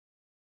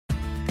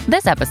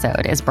This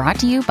episode is brought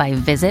to you by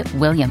Visit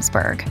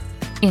Williamsburg.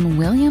 In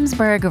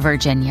Williamsburg,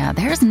 Virginia,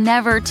 there's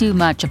never too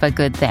much of a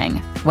good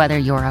thing. Whether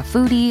you're a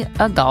foodie,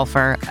 a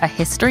golfer, a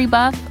history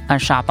buff, a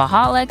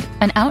shopaholic,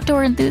 an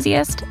outdoor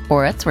enthusiast,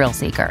 or a thrill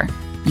seeker,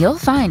 you'll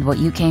find what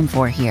you came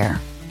for here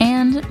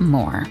and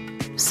more.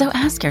 So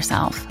ask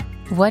yourself,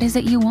 what is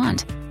it you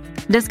want?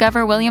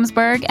 Discover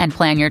Williamsburg and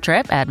plan your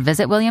trip at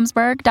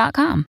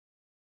visitwilliamsburg.com.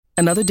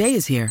 Another day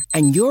is here,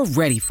 and you're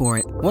ready for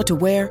it. What to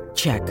wear?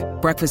 Check.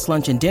 Breakfast,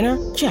 lunch, and dinner?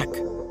 Check.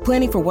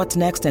 Planning for what's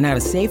next and how to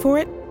save for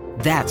it?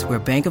 That's where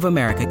Bank of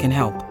America can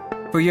help.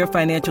 For your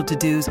financial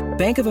to-dos,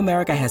 Bank of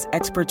America has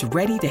experts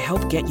ready to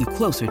help get you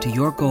closer to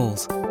your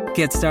goals.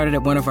 Get started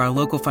at one of our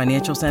local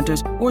financial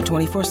centers or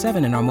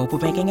 24/7 in our mobile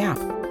banking app.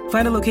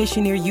 Find a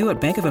location near you at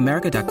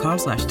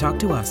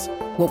bankofamerica.com/talktous.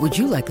 What would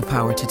you like the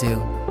power to do?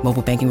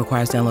 Mobile banking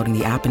requires downloading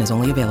the app and is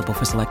only available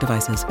for select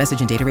devices.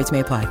 Message and data rates may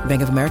apply.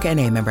 Bank of America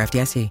N.A., member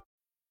FDIC.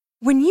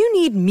 When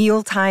you need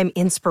mealtime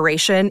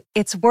inspiration,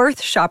 it's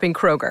worth shopping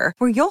Kroger,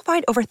 where you'll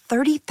find over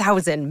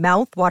 30,000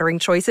 mouth-watering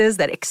choices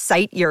that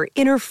excite your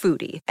inner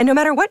foodie. And no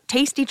matter what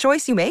tasty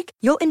choice you make,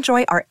 you'll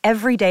enjoy our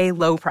everyday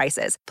low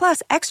prices,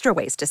 plus extra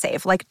ways to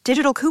save, like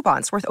digital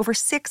coupons worth over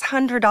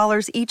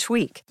 $600 each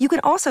week. You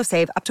can also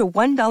save up to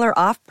 $1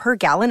 off per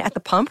gallon at the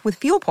pump with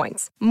fuel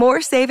points.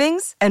 More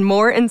savings and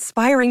more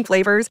inspiring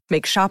flavors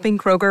make shopping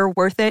Kroger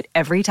worth it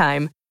every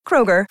time.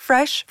 Kroger,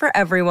 fresh for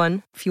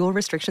everyone. Fuel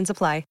restrictions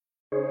apply.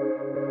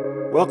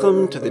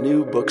 Welcome to the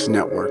New Books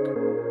Network.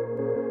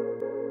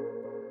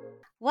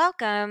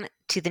 Welcome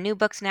to the New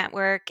Books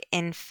Network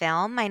in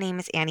film. My name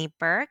is Annie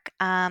Burke.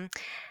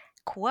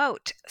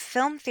 Quote,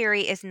 film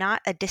theory is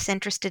not a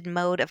disinterested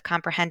mode of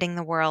comprehending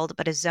the world,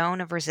 but a zone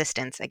of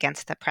resistance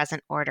against the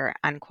present order,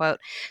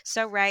 unquote.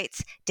 So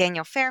writes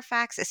Daniel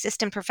Fairfax,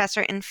 assistant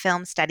professor in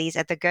film studies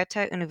at the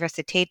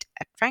Goethe-Universität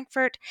at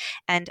Frankfurt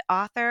and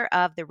author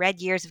of The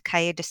Red Years of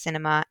Cahiers du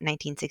Cinema,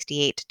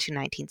 1968 to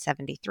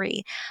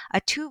 1973,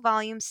 a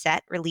 2-volume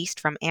set released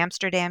from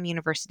Amsterdam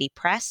University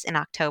Press in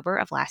October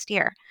of last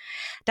year.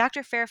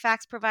 Dr.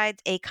 Fairfax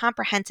provides a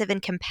comprehensive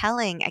and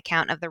compelling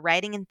account of the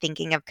writing and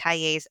thinking of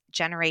Cahiers'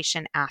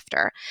 generation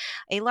after,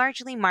 a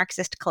largely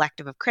Marxist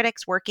collective of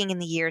critics working in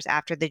the years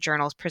after the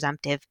journal's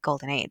presumptive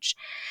golden age.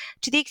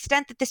 To the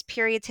extent that this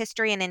period's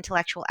history and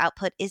intellectual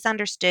output is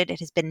understood, it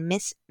has been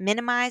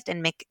minimized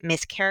and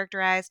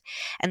mischaracterized,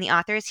 and the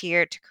author is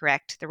here to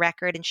correct the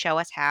record and show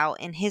us how,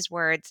 in his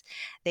words,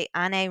 the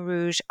Années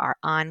Rouges are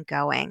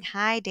ongoing.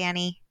 Hi,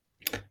 Danny.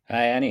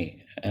 Hi,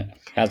 Annie.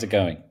 How's it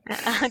going?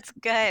 It's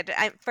good.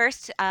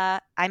 I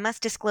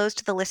must disclose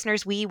to the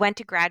listeners, we went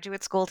to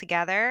graduate school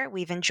together.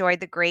 We've enjoyed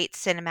the great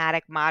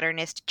cinematic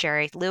modernist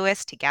Jerry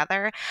Lewis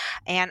together.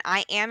 And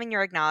I am in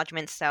your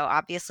acknowledgments, so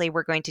obviously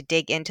we're going to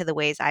dig into the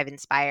ways I've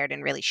inspired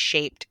and really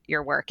shaped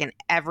your work in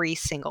every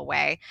single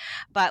way.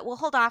 But we'll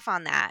hold off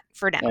on that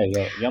for now.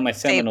 Oh, you're my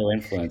seminal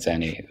influence,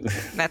 Annie.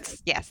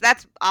 That's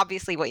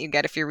obviously what you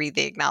get if you read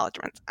the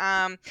acknowledgments.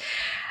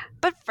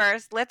 But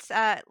first, let's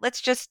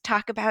just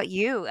talk about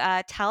you.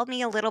 Tell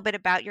me a little bit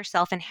about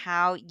yourself and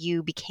how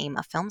you became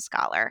a film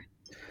scholar.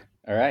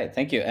 All right,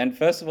 thank you. And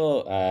first of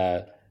all,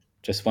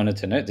 just wanted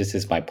to note this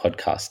is my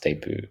podcast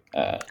debut.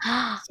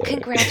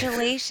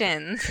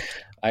 Congratulations!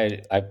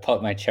 I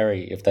popped my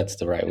cherry, if that's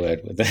the right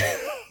word.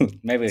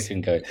 Maybe I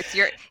shouldn't go.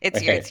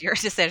 It's your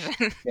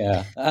decision.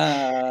 Yeah.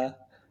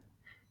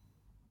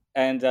 No.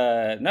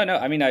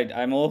 I mean,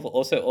 I'm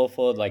also all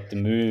for like the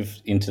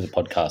move into the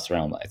podcast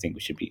realm. I think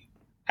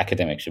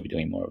academics should be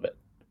doing more of it.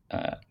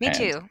 Me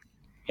too.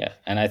 Yeah,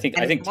 and I think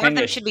more of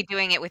them should be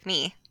doing it with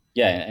me.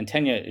 Yeah, and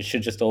tenure, it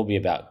should just all be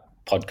about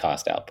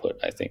podcast output.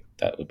 I think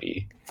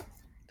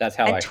that's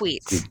how I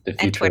tweets see the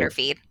future. And Twitter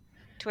feed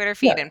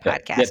and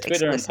podcast. Yeah,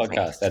 Twitter and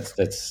podcast.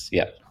 That's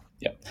yeah.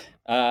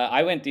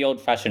 I went the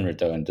old-fashioned route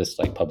though and just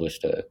like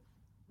published a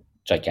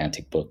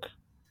gigantic book.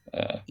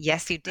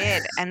 Yes, you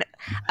did, and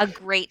a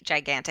great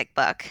gigantic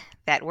book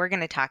that we're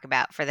going to talk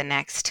about for the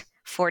next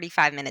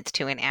 45 minutes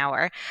to an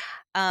hour.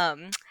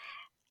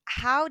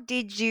 How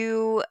did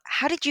you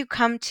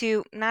come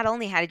to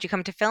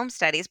film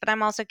studies, but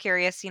I'm also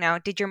curious,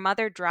 did your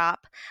mother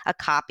drop a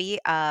copy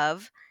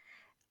of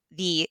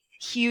the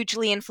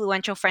hugely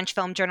influential French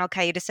film journal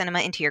Cahiers du Cinema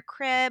into your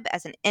crib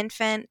as an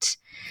infant?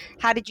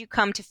 How did you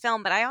come to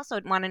film? But I also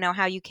want to know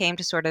how you came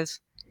to sort of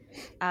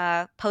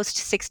post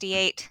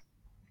 68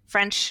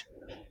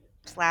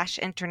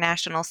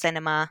 French/international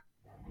cinema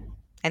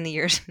and the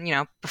years,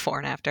 before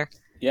and after.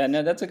 Yeah,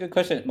 no, that's a good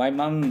question. My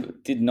mum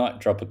did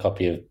not drop a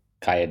copy of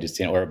Cahiers du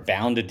Cinema or a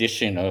bound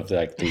edition of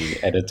like the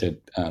edited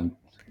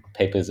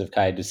papers of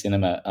Cahiers du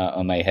Cinema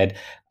on my head,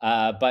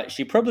 but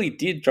she probably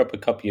did drop a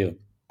copy of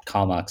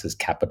Karl Marx's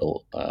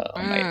Capital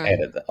on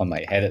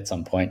my head at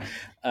some point,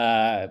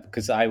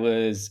 because I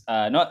was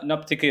not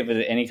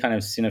particularly of any kind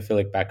of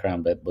cinephilic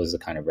background, but was a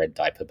kind of red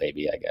diaper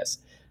baby, I guess,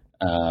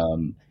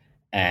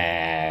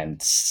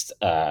 and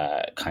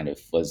kind of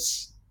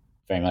was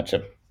very much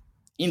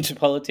into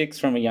politics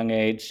from a young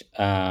age,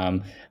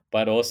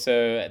 but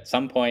also at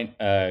some point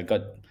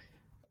got,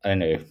 I don't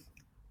know,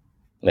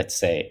 let's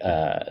say,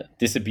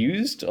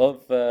 disabused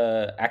of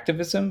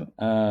activism.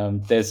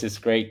 There's this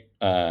great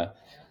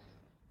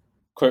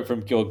quote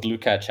from Georg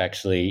Lukács,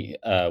 actually,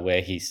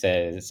 where he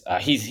says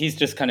he's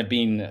just kind of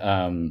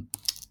been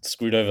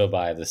screwed over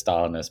by the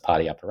Stalinist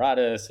party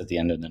apparatus at the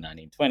end of the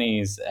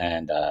 1920s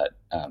and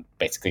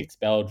basically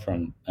expelled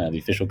from the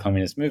official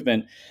communist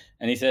movement.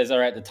 And he says, all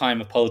right, the time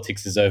of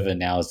politics is over.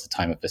 Now is the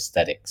time of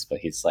aesthetics for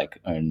his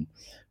own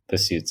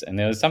pursuits. And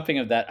there was something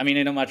of that. I mean,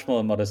 in a much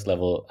more modest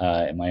level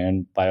in my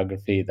own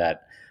biography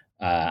that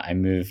I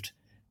moved,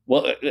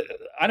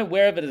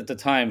 unaware of it at the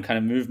time, kind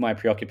of moved my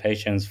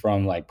preoccupations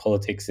from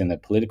politics in the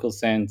political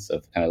sense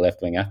of kind of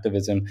left-wing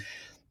activism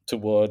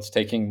towards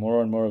taking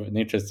more and more of an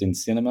interest in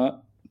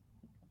cinema,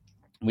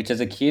 which as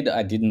a kid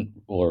I didn't,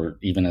 or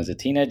even as a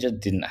teenager,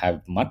 didn't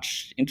have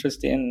much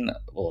interest in,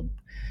 or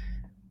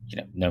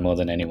no more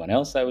than anyone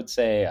else, I would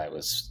say. I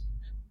was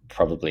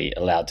probably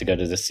allowed to go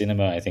to the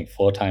cinema, I think,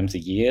 4 times a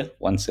year,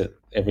 once at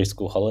every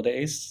school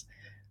holidays.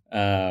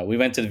 We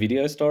went to the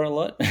video store a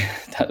lot.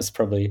 That was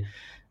probably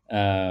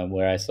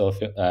where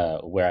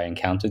I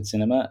encountered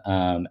cinema.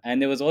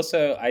 And there was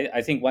also,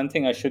 I think one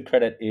thing I should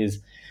credit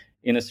is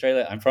in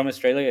Australia, I'm from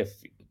Australia, if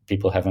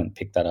people haven't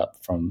picked that up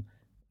from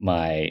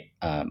my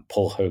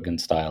Paul Hogan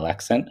style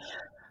accent.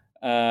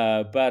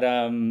 But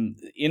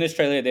in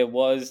Australia, there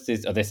was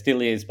this, or there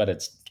still is, but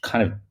it's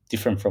kind of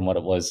different from what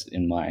it was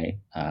in my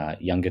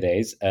younger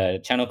days, a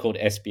channel called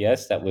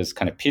SBS that was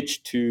kind of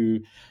pitched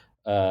to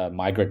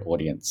migrant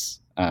audience.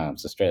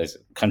 So Australia's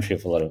a country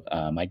of a lot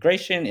of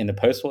migration in the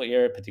post-war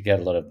era, particularly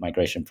had a lot of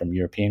migration from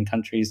European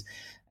countries.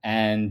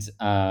 And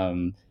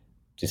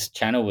this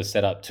channel was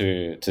set up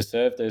to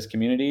serve those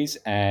communities.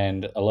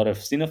 And a lot of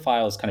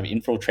cinephiles kind of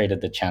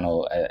infiltrated the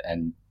channel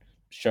and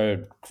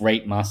showed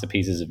great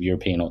masterpieces of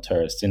European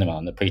auteur cinema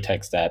on the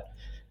pretext that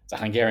it's a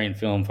Hungarian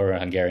film for a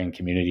Hungarian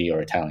community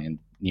or Italian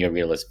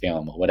neorealist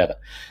film or whatever.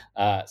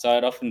 So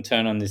I'd often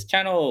turn on this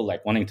channel,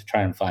 wanting to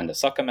try and find a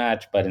soccer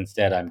match, but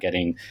instead I'm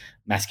getting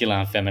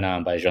Masculin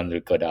Féminin by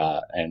Jean-Luc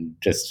Godard and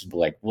just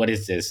what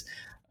is this?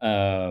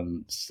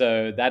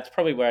 So that's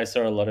probably where I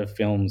saw a lot of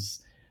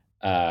films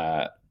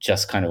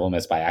just kind of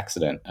almost by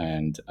accident.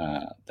 And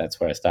that's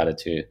where I started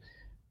to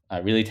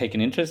really take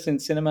an interest in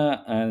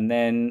cinema. And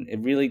then it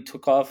really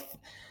took off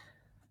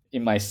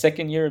in my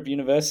second year of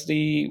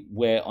university,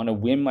 where on a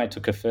whim I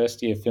took a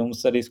first-year film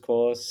studies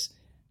course.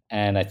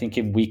 And I think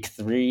in week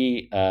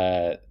 3,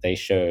 they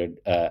showed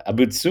A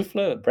Bout de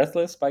Souffle,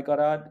 Breathless by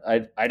Godard.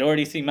 I'd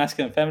already seen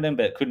Masculine Feminine,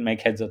 but couldn't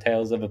make heads or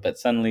tails of it. But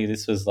suddenly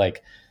this was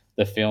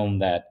the film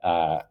that,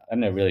 I don't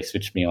know, really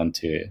switched me on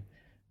to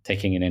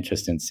taking an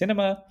interest in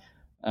cinema.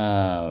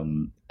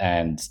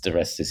 And the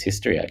rest is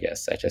history, I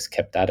guess. I just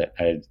kept at it.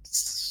 I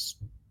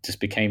just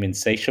became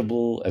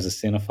insatiable as a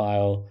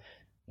cinephile,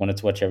 wanted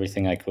to watch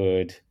everything I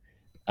could,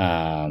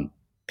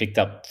 picked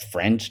up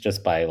French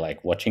just by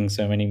watching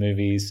so many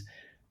movies.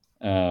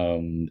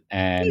 And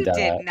you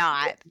did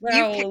not.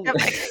 Well, you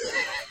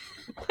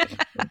picked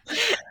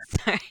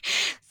up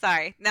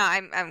sorry. No,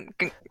 I'm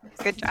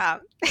good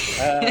job.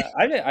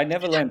 I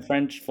never learned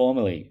French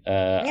formally.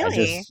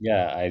 Really?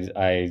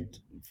 I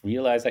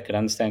realized I could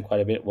understand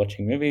quite a bit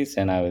watching movies,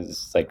 and I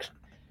was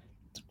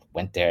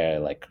went there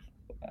on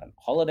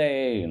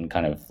holiday and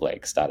kind of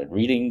started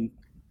reading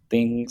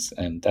things,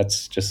 and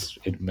that's just,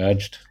 it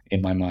merged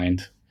in my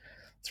mind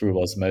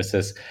through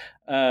osmosis.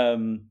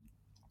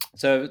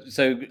 So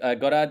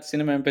Godard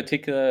cinema in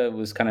particular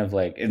was kind of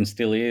and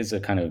still is a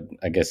kind of,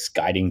 I guess,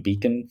 guiding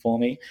beacon for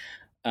me.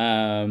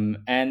 And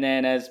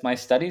then as my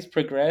studies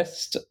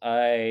progressed,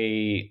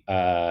 I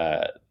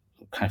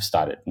kind of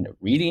started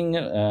reading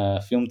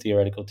film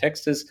theoretical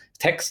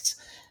texts.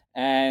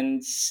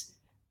 And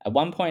at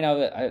one point,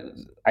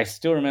 I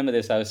still remember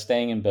this. I was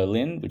staying in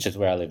Berlin, which is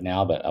where I live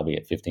now, but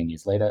albeit 15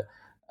 years later.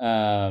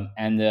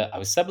 And I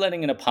was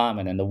subletting an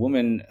apartment, and the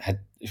woman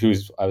who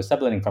I was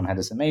subletting from had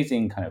this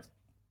amazing kind of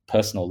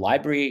personal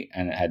library,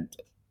 and it had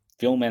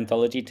film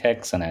anthology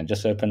texts, and I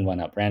just opened one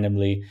up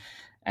randomly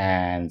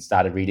and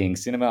started reading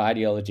Cinema,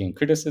 Ideology and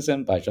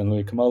Criticism by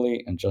Jean-Louis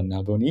Comolli and John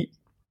Narboni.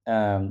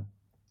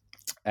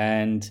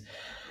 And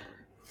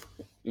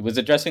it was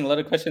addressing a lot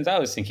of questions I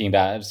was thinking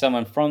about. As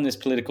someone from this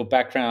political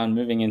background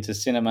moving into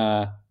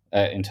cinema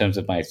in terms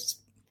of my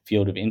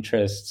field of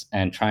interests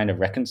and trying to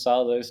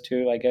reconcile those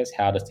two, I guess,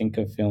 how to think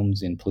of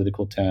films in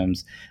political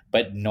terms,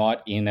 but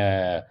not in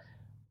a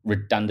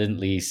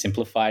redundantly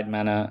simplified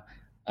manner.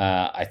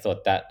 I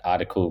thought that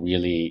article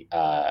really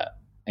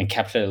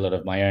encapsulated a lot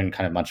of my own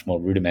kind of much more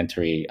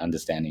rudimentary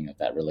understanding of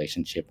that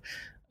relationship.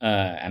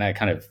 And I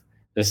kind of,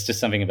 there's just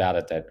something about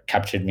it that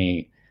captured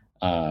me.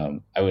 I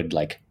would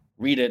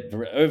read it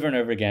over and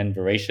over again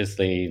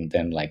voraciously, and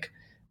then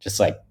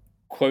just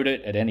quote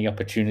it at any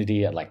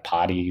opportunity at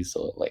parties,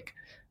 or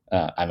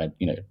I'm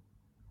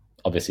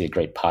obviously a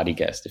great party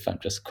guest if I'm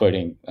just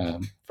quoting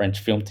French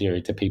film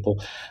theory to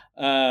people,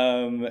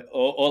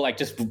 or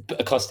just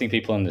accosting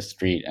people on the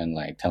street and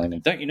telling them,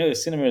 don't you know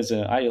cinema is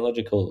an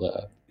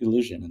ideological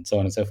illusion, and so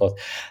on and so forth.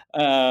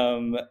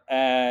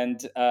 And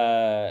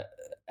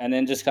and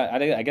then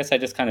I guess I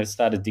just kind of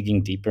started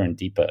digging deeper and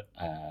deeper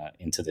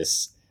into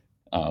this,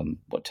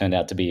 what turned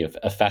out to be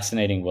a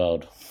fascinating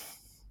world,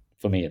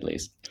 for me at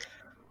least.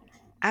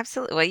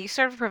 Absolutely. Well, you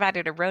sort of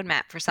provided a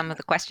roadmap for some of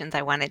the questions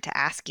I wanted to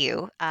ask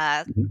you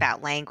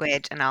about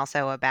language and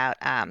also about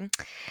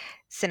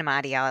cinema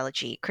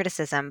ideology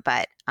criticism.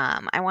 But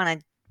I want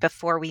to,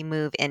 before we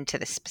move into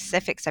the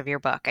specifics of your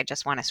book, I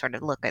just want to sort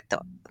of look at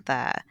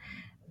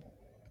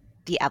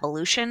the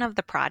evolution of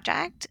the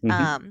project,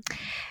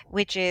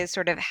 which is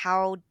sort of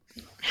how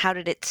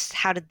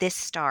did this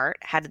start?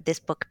 How did this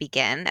book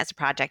begin as a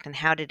project, and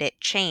how did it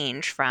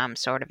change from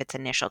sort of its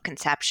initial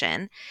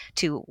conception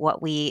to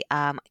what we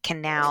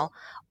can now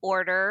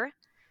order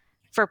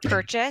for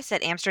purchase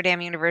at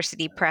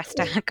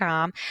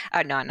AmsterdamUniversityPress.com?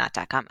 No, not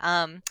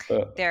 .com.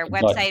 Their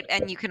website,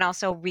 and you can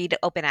also read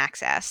open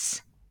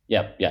access.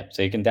 Yeah.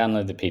 So you can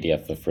download the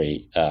PDF for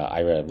free,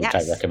 I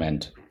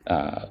recommend.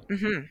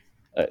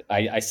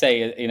 I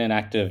say in an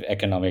act of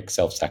economic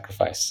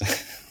self-sacrifice.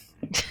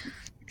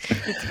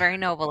 It's very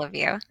noble of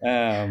you.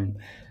 I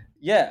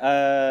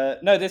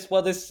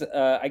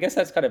guess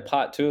that's kind of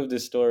part two of the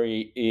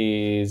story.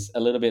 Is a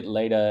little bit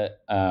later,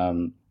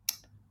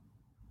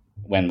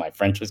 when my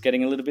French was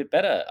getting a little bit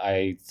better,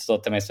 I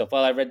thought to myself,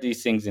 well, I read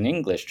these things in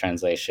English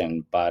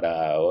translation, but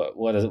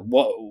what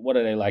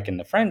are they like in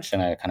the French?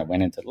 And I kind of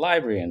went into the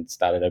library and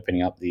started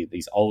opening up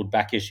these old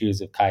back issues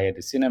of Cahiers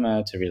du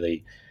Cinéma to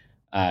really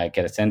get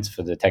a sense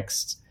for the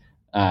texts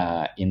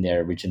in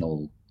their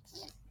original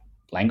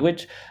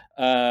language.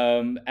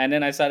 And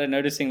then I started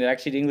noticing that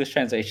actually the English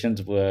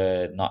translations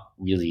were not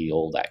really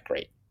all that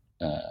great.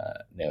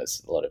 There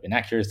was a lot of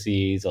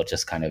inaccuracies or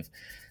just kind of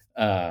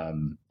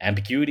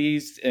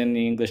ambiguities in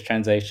the English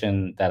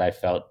translation that I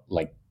felt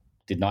like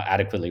did not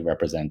adequately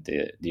represent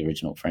the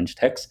original French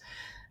text.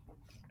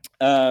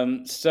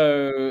 In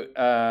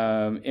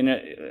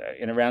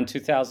around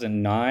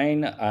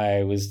 2009,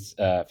 I was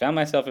found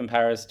myself in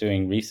Paris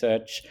doing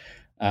research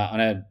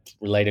on a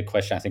related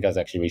question. I think I was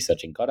actually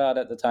researching Godard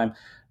at the time,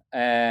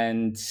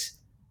 and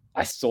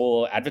I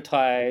saw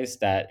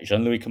advertised that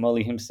Jean-Louis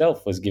Comolli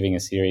himself was giving a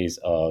series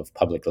of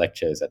public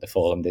lectures at the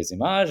Forum des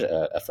Images,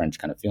 a French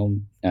kind of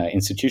film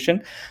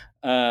institution,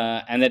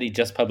 and that he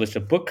just published a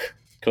book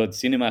called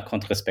Cinéma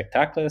contre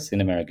spectacle,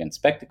 Cinema Against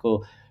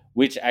Spectacle,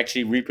 which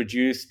actually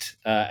reproduced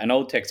an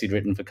old text he'd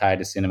written for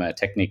Cahiers du Cinéma,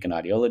 Technique and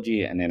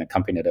Ideology, and then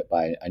accompanied it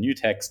by a new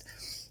text,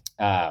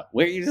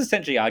 where he's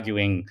essentially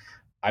arguing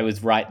I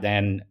was right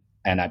then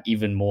and I'm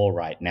even more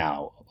right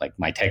now. Like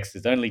my text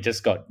has only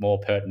just got more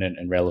pertinent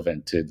and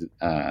relevant to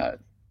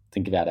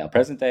think about our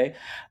present day.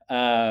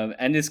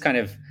 And this kind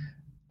of,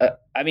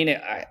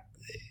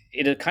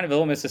 it kind of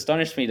almost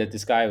astonished me that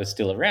this guy was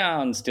still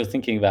around, still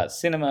thinking about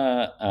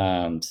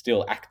cinema,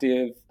 still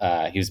active.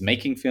 He was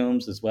making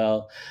films as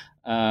well.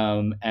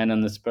 And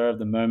on the spur of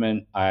the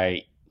moment,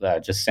 I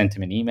just sent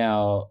him an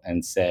email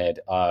and said,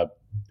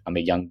 I'm a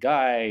young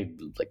guy,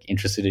 like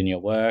interested in your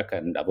work,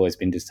 and I've always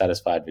been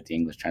dissatisfied with the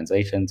English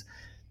translations.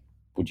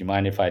 Would you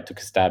mind if I took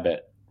a stab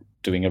at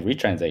doing a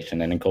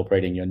retranslation and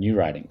incorporating your new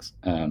writings?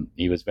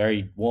 He was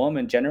very warm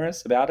and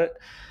generous about it.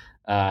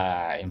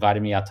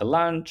 Invited me out to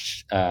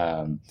lunch,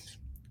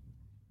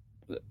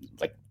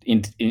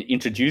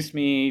 introduced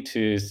me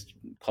to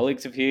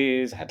colleagues of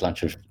his. I had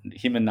lunch with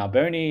him and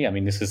Narboni. I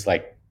mean, this is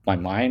like my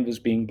mind was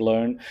being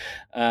blown.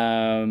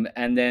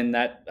 And then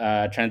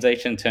that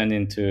translation turned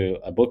into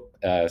a book,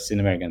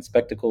 Cinema Against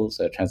Spectacle,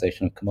 so a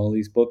translation of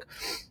Comolli's book.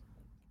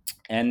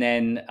 And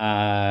then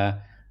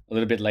a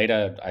little bit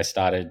later, I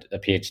started a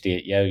PhD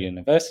at Yale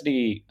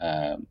University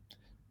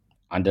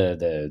under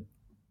the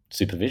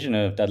supervision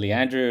of Dudley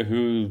Andrew,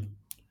 who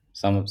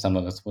some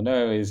of us will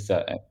know is,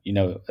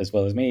 as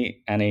well as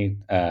me, Annie,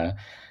 the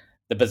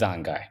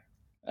Bazin guy.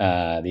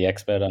 The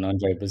expert on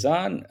Andre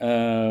Bazin,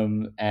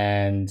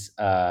 and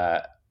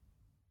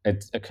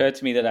it occurred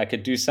to me that I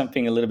could do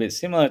something a little bit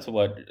similar to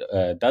what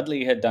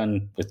Dudley had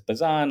done with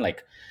Bazin,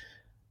 like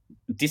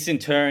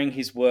disinterring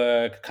his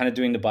work, kind of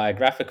doing the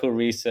biographical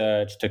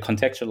research to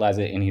contextualize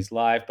it in his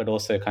life, but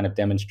also kind of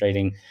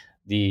demonstrating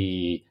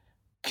the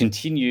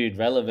continued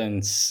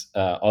relevance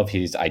of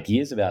his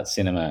ideas about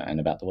cinema and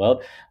about the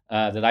world,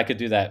 that I could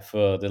do that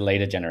for the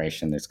later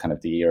generation. That's kind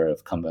of the era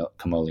of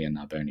Comolli and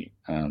Narboni.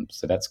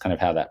 So that's kind of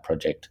how that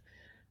project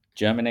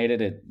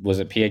germinated. It was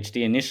a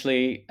PhD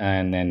initially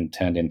and then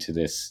turned into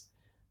this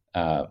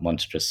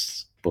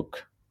monstrous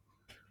book.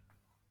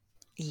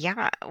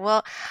 Yeah,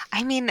 well,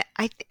 I mean,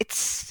 it's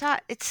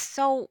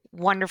so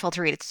wonderful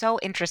to read. It's so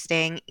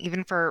interesting,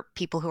 even for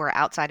people who are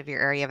outside of your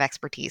area of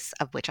expertise,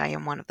 of which I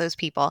am one of those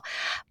people.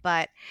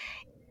 But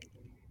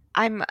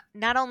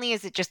not only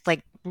is it just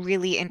like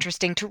really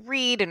interesting to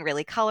read and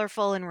really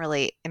colorful and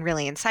really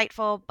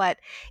insightful, but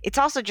it's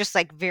also just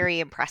like very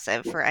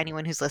impressive for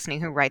anyone who's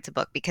listening who writes a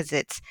book, because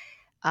it's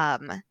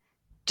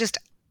just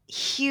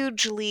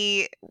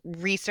hugely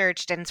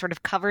researched and sort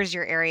of covers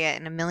your area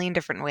in a million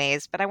different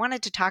ways. But I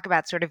wanted to talk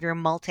about sort of your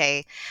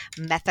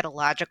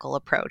multi-methodological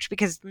approach,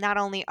 because not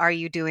only are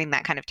you doing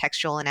that kind of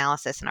textual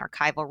analysis and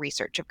archival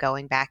research of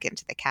going back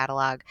into the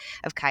catalog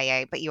of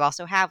Kaye, but you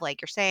also have,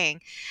 like you're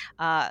saying,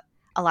 a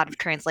lot of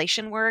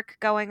translation work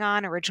going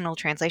on, original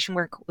translation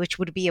work, which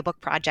would be a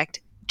book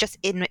project just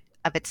in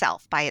of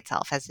itself, by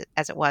itself,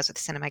 as it was with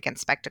Cinema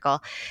Against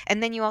Spectacle.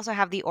 And then you also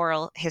have the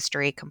oral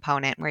history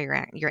component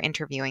where you're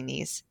interviewing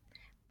these,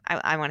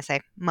 I want to say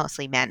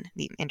mostly men,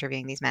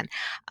 interviewing these men.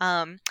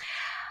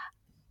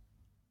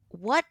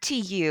 What to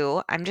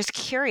you, I'm just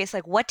curious,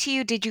 like what to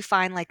you did you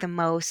find like the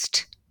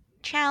most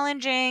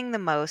challenging, the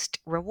most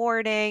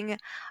rewarding?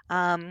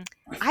 I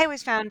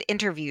always found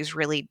interviews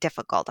really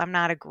difficult. I'm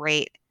not a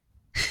great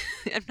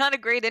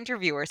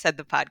interviewer, said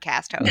the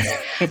podcast host.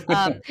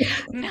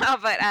 No,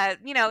 but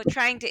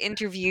trying to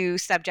interview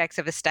subjects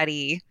of a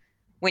study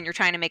when you're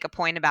trying to make a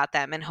point about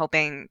them and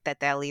hoping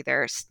that they'll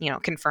either,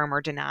 confirm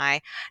or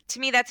deny. To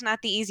me, that's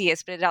not the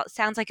easiest, but it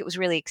sounds like it was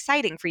really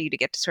exciting for you to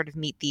get to sort of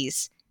meet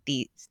these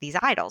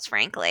idols,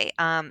 frankly.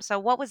 So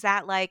what was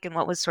that like, and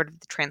what was sort of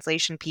the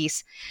translation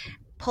piece,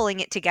 pulling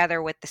it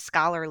together with the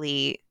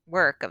scholarly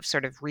work of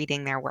sort of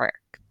reading their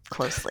work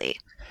closely?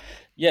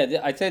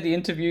 Yeah, I'd say the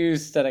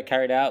interviews that I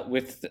carried out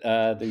with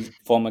the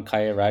former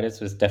Kaye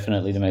writers was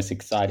definitely the most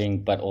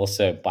exciting, but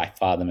also by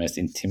far the most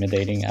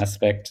intimidating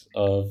aspect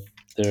of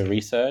the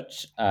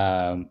research.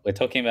 We're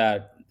talking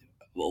about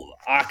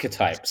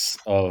archetypes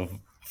of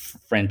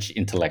French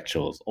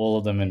intellectuals, all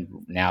of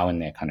them now in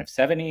their kind of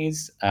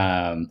 70s.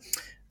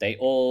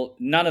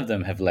 None of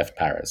them have left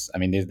Paris. I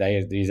mean,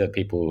 these are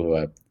people who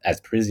are as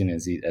Parisian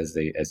as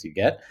you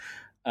get.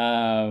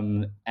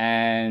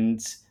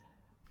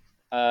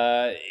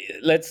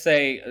 Let's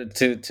say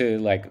to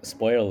like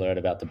spoiler alert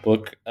about the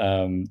book,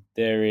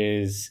 there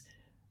is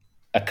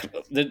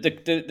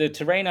the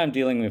terrain I'm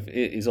dealing with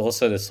is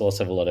also the source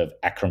of a lot of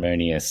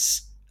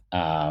acrimonious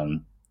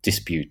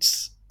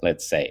disputes.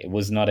 Let's say it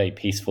was not a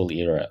peaceful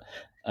era,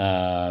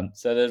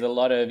 so there's a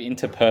lot of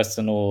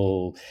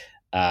interpersonal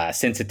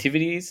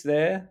sensitivities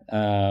there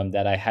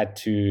that I had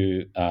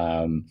to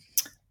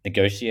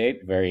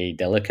negotiate very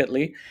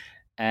delicately.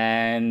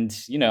 And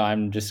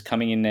I'm just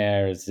coming in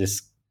there as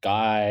this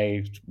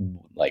guy,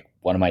 like,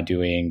 what am I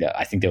doing?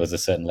 I think there was a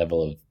certain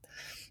level of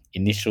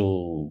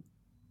initial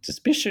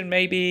suspicion,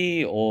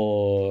 maybe,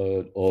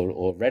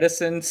 or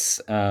reticence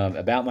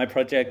about my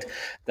project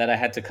that I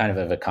had to kind of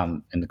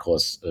overcome in the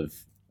course of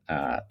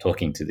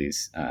talking to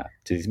these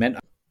men.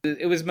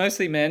 It was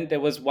mostly men. There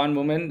was one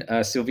woman,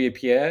 Sylvia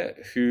Pierre,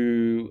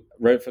 who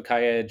wrote for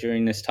Kaye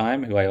during this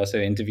time, who I also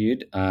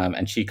interviewed,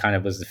 and she kind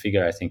of was the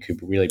figure, I think, who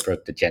really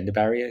broke the gender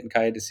barrier in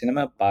Cahiers du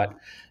Cinema. But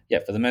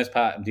yeah, for the most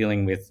part, I'm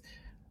dealing with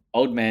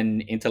old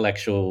men,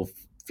 intellectual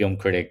film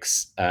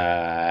critics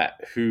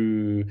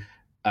who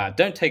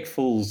don't take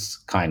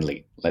fools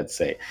kindly, let's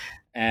say.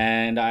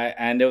 And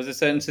there was a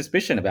certain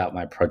suspicion about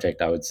my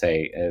project, I would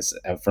say, as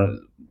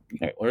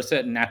or a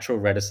certain natural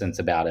reticence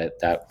about it.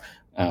 That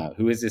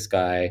who is this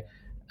guy?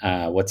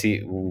 What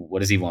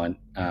does he want?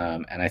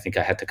 And I think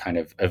I had to kind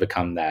of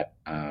overcome that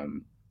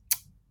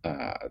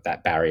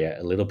barrier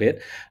a little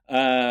bit.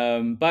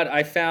 But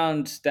I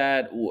found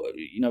that,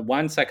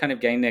 once I kind of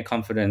gained their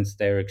confidence,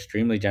 they were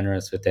extremely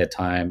generous with their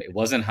time. It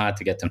wasn't hard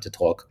to get them to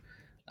talk.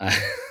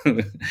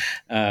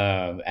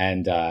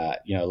 And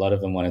a lot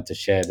of them wanted to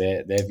share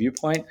their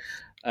viewpoint.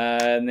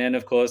 And then,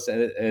 of course,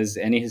 as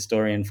any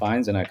historian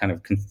finds, and I kind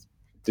of,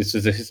 this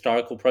was a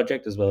historical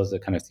project as well as a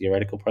kind of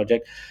theoretical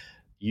project,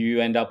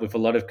 you end up with a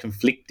lot of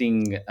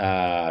conflicting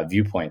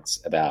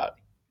viewpoints about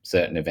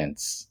certain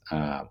events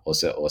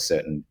or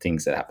certain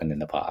things that happened in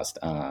the past.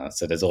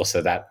 So there's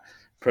also that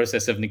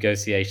process of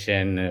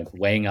negotiation,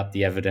 weighing up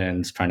the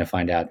evidence, trying to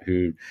find out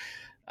who,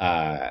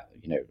 or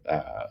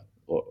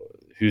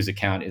whose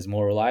account is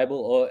more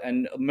reliable.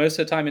 And most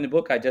of the time in the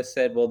book, I just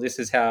said, well, this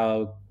is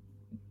how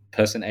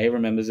person A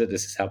remembers it,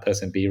 this is how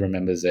person B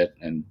remembers it,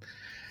 and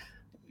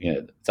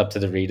it's up to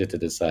the reader to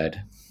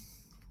decide.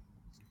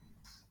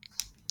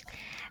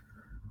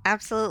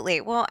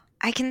 Absolutely. Well,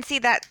 I can see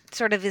that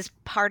sort of is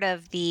part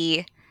of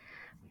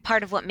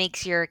what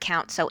makes your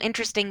account so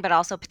interesting, but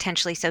also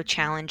potentially so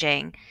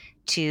challenging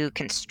to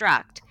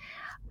construct.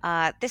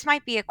 This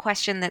might be a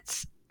question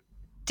that's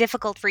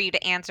difficult for you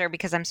to answer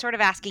because I'm sort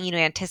of asking you to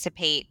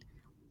anticipate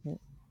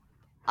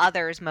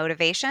others'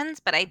 motivations,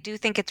 but I do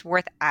think it's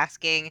worth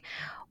asking,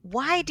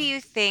 why do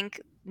you think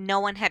no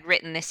one had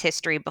written this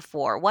history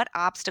before? What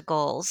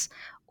obstacles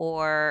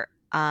or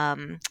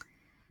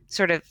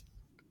sort of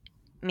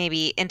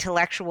maybe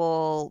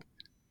intellectual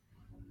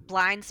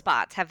blind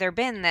spots have there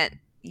been that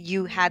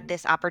you had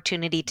this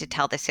opportunity to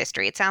tell this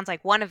history? It sounds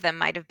like one of them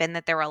might have been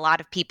that there were a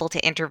lot of people to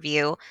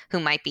interview who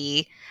might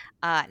be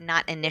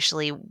not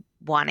initially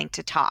wanting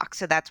to talk.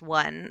 So that's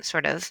one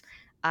sort of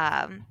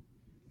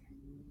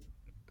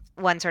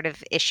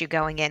issue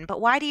going in. But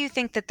why do you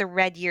think that the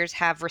Red Years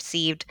have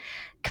received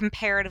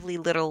comparatively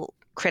little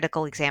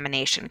critical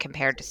examination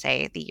compared to,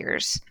 say, the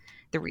years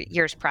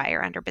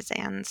prior under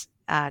Bazin's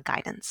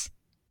guidance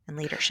and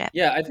leadership?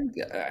 Yeah,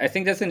 I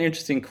think that's an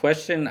interesting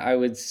question. I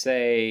would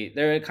say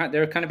there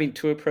are kind of been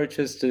two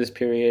approaches to this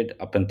period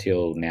up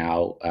until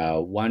now.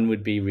 One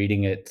would be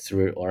reading it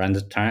through or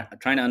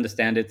trying to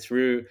understand it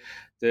through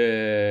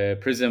the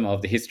prism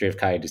of the history of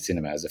Cahiers du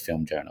Cinema as a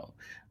film journal.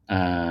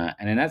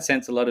 And in that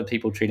sense, a lot of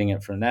people treating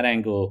it from that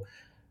angle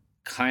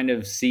kind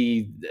of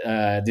see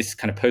this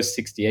kind of post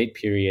 68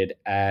 period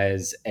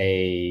as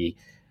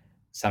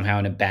somehow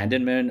an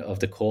abandonment of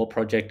the core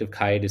project of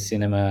Cahiers du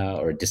Cinema,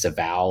 or a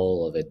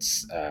disavowal of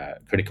its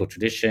critical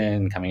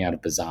tradition coming out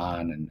of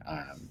Bazin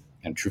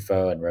and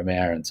Truffaut and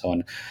Romer and so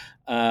on.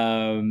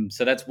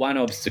 So that's one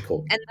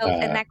obstacle.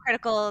 And that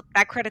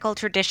critical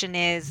tradition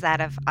is that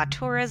of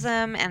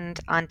auteurism and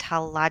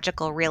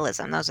ontological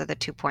realism. Those are the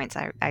 2 points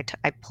I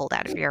pulled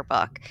out of your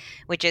book,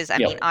 which is, I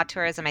mean,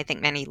 auteurism. I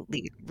think many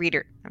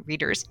readers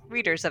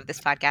of this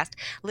podcast,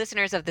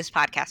 listeners of this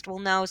podcast, will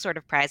know, sort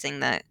of prizing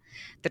the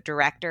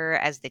director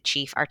as the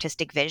chief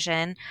artistic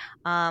vision.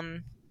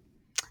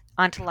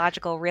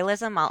 Ontological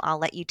realism, I'll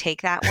let you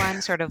take that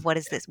one. Sort of, what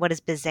is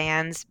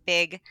Bazin's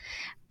big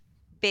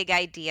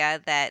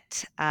idea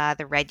that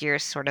the Red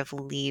Years sort of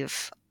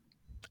leave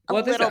a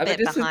little bit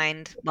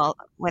behind,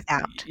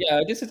 without.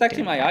 Yeah, this is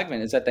actually my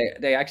argument, is that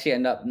they actually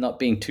end up not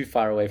being too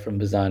far away from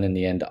Bazin in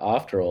the end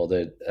after all.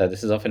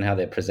 This is often how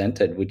they're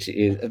presented, which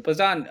is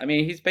Bazin, I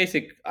mean, his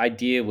basic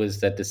idea was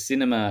that the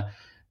cinema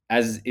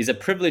is a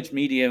privileged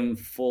medium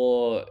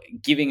for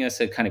giving us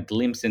a kind of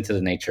glimpse into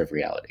the nature of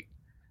reality.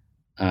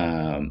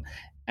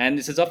 And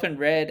this is often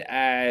read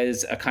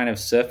as a kind of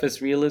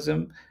surface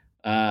realism.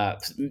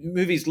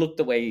 Movies look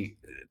the way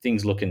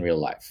things look in real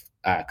life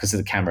because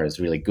the camera is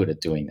really good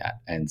at doing that,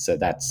 and so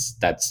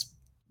that's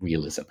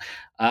realism.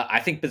 I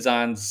think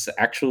Bazin's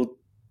actual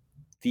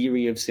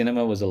theory of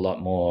cinema was a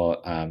lot more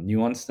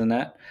nuanced than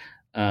that,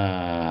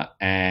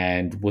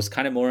 and was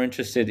kind of more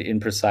interested in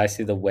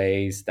precisely the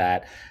ways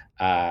that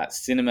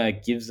cinema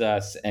gives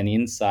us an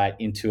insight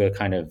into a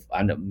kind of,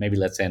 maybe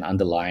let's say, an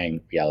underlying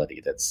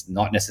reality that's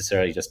not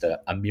necessarily just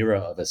a mirror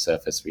of a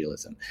surface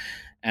realism.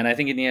 And I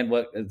think in the end,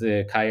 what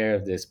the Cahiers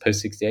of this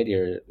post-68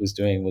 era was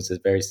doing was a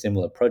very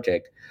similar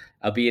project,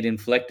 albeit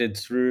inflected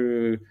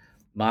through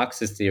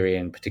Marxist theory,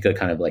 in particular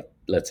kind of like,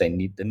 let's say,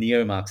 the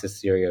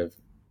neo-Marxist theory of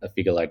a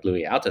figure like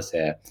Louis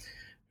Althusser,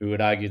 who would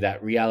argue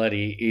that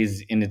reality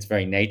is in its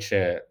very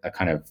nature a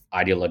kind of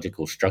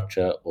ideological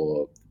structure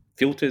or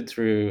filtered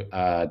through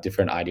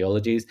different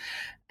ideologies.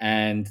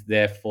 And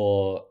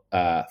therefore,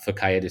 for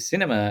Cahiers du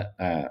Cinema,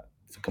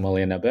 for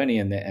Comolli and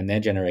Narboni and their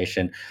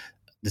generation,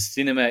 the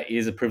cinema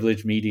is a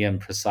privileged medium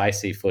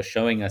precisely for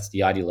showing us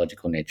the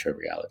ideological nature of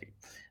reality.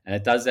 And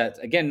it does that,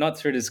 again, not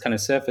through this kind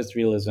of surface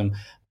realism,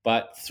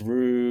 but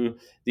through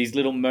these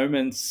little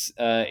moments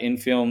in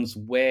films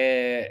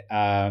where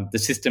the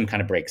system kind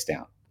of breaks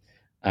down.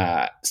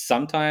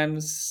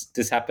 Sometimes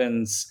this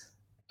happens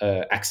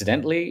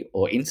accidentally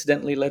or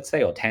incidentally, let's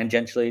say, or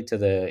tangentially to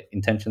the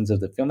intentions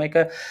of the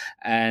filmmaker.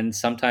 And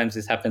sometimes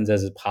this happens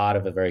as a part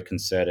of a very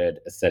concerted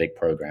aesthetic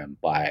program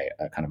by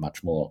a kind of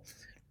much more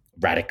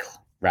radical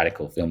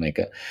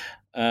filmmaker.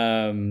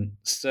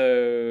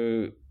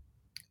 So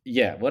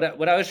yeah, what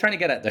I was trying to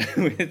get at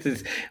though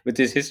with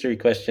this history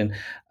question,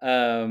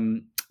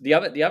 the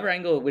other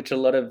angle at which a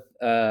lot of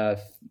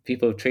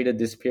people have treated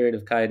this period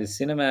of Cahiers du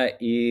Cinema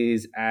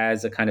is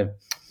as a kind of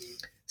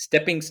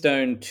stepping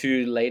stone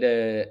to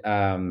later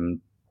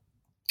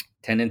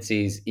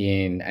tendencies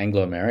in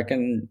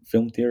Anglo-American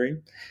film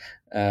theory.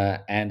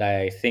 And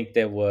I think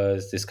there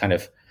was this kind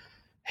of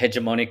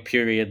hegemonic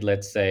period,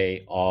 let's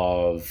say,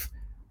 of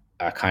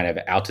a kind of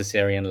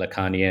Althusserian,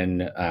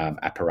 Lacanian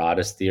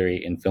apparatus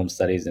theory in film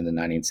studies in the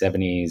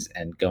 1970s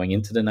and going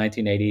into the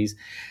 1980s.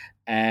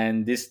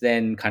 And this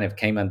then kind of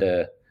came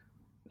into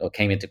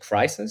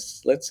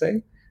crisis, let's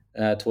say,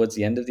 towards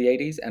the end of the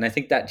 80s. And I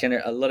think that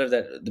a lot of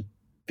the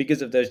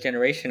figures of those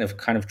generation have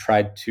kind of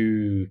tried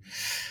to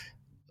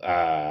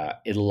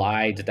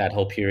elide that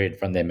whole period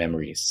from their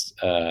memories,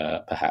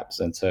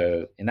 perhaps. And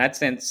so in that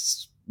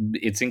sense,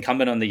 it's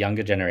incumbent on the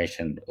younger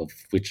generation, of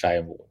which I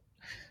am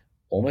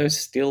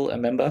almost still a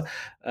member,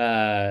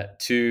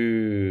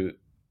 to,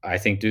 I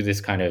think, do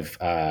this kind of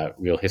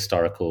real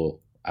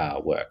historical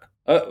work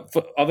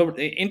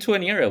into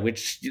an era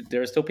which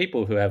there are still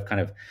people who have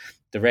kind of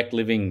direct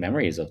living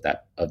memories of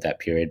that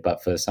period.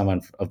 But for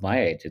someone of my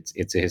age,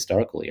 it's a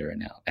historical era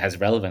now. It has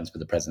relevance for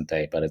the present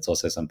day, but it's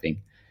also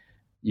something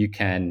you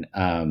can,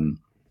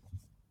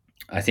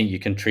 I think, you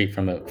can treat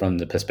from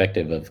the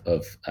perspective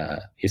of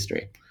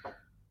history.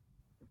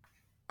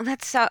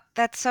 That's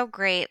so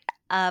great,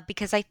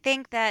 because I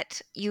think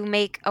that you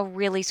make a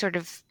really sort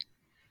of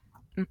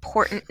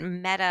important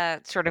meta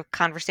sort of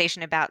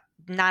conversation about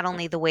not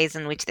only the ways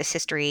in which this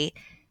history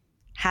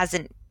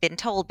hasn't been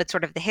told, but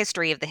sort of the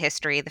history of the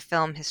history, the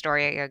film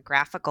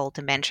historiographical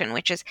dimension,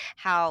 which is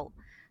how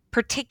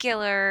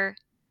particular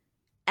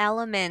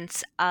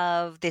elements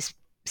of this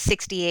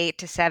 68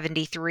 to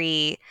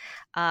 73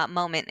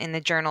 moment in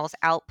the journal's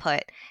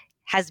output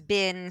has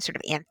been sort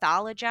of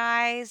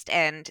anthologized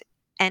and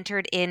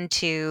entered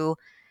into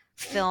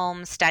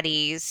film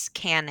studies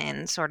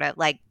canon, sort of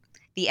like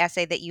the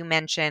essay that you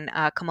mentioned,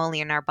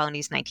 Camolli and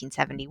Narboni's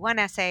 1971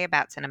 essay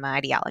about cinema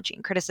ideology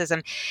and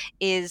criticism,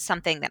 is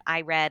something that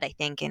I read, I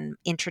think, in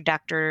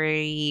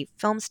introductory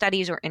film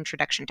studies or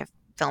introduction to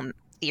film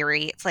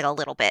theory. It's like a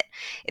little bit.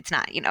 It's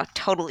not,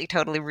 totally,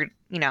 for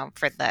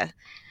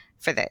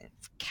the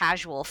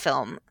casual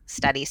film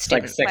study It's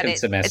like student, but second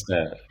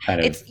semester kind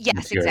of it's yes,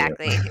 material.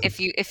 exactly.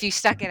 If you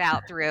stuck it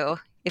out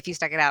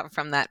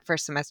from that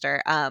first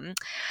semester,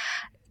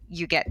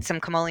 you get some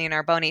Camolli and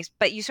Narboni's,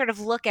 but you sort of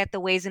look at the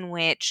ways in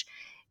which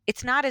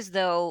it's not as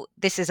though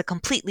this is a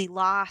completely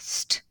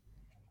lost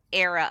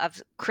era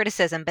of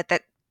criticism, but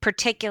that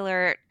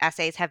particular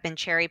essays have been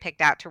cherry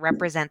picked out to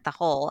represent the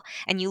whole.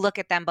 And you look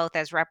at them both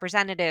as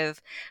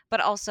representative, but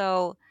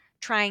also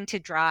trying to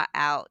draw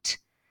out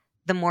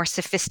the more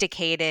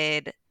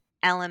sophisticated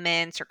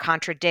elements or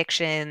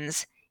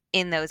contradictions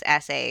in those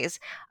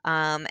essays.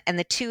 And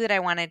the two that I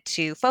wanted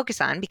to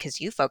focus on, because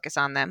you focus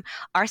on them,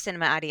 are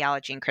Cinema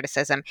Ideology and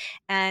Criticism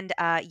and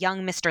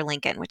Young Mr.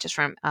 Lincoln, which is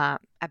from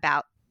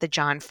about the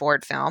John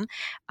Ford film,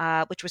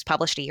 which was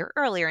published a year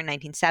earlier in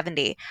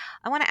 1970.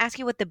 I want to ask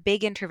you what the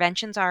big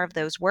interventions are of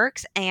those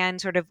works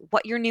and sort of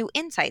what your new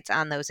insights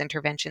on those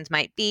interventions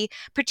might be,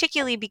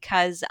 particularly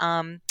because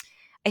I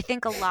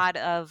think a lot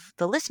of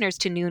the listeners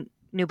to New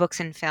Books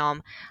in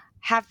Film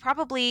have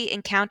probably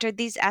encountered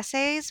these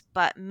essays,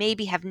 but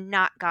maybe haven't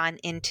done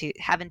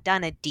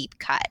a deep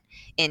cut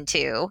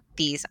into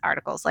these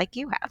articles like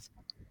you have.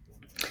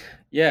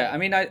 Yeah, I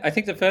mean, I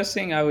think the first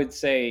thing I would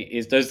say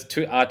is those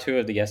two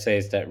of the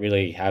essays that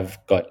really have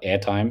got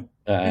airtime,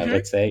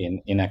 let's say,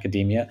 in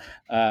academia,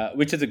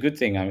 which is a good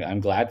thing.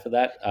 I'm glad for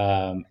that.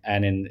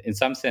 And in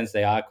some sense,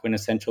 they are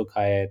quintessential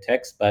Kaye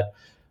texts, but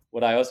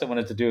what I also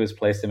wanted to do is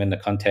place them in the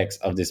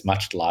context of this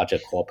much larger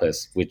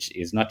corpus, which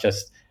is not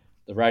just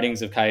the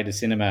writings of Cahiers du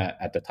Cinema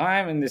at the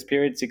time in this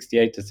period,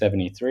 68 to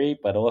 73,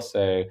 but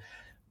also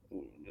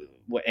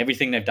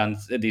everything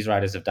these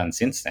writers have done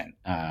since then.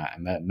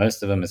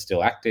 Most of them are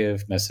still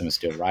active, most of them are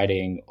still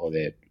writing, or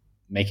they're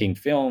making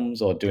films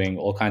or doing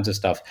all kinds of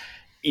stuff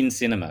in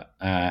cinema.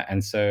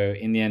 And so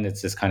in the end,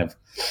 it's this kind of,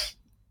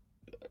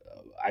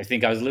 I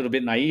think I was a little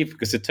bit naive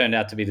because it turned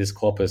out to be this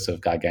corpus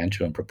of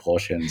gargantuan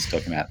proportions,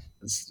 talking about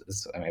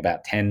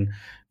 10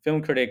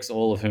 film critics,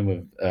 all of whom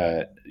were,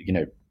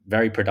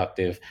 very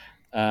productive.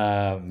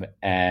 And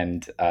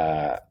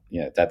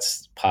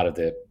that's part of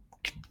the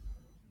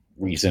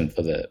reason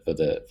for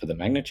the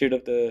magnitude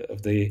of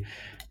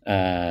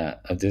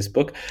this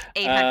book.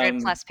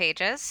 800 plus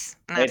pages.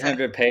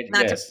 800 pages.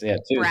 Yes, yeah.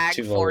 Brag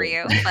two for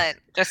volumes. you, but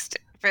just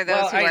for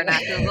those who are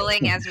not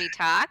Googling as we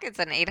talk, it's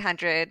an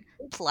 800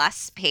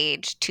 plus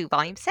page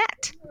 2-volume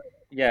set.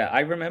 Yeah, I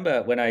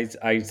remember when I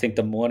think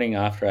the morning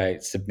after I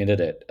submitted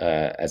it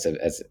as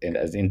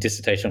in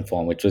dissertation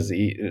form, which was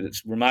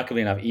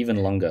remarkably enough even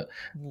longer.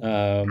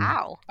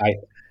 Wow. I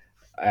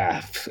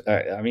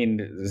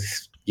mean,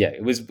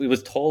 it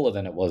was taller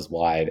than it was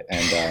wide,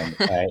 and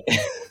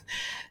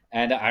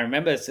and I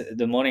remember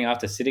the morning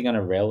after sitting on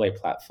a railway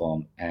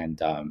platform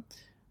and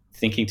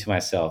thinking to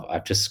myself,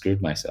 I've just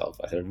screwed myself.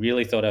 I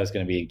really thought I was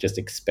going to be just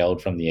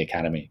expelled from the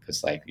academy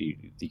because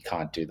you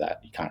can't do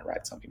that. You can't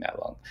write something that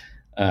long.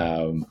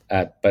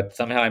 But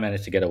somehow I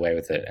managed to get away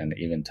with it and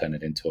even turn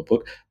it into a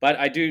book. But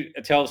I do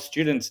tell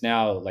students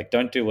now,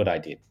 don't do what I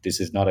did. This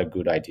is not a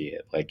good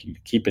idea. You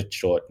keep it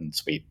short and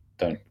sweet.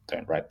 Don't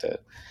write the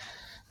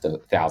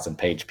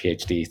 1,000-page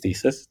PhD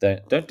thesis.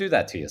 Don't do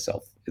that to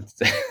yourself. It's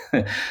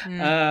but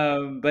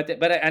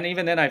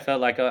even then I felt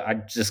like I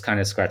just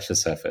kind of scratched the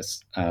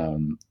surface.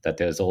 That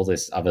there's all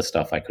this other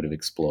stuff I could have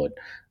explored.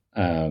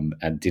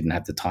 And didn't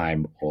have the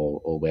time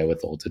or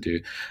wherewithal to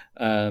do.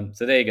 So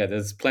there you go.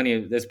 There's plenty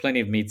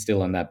of meat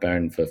still on that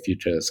bone for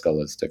future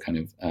scholars to kind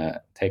of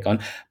take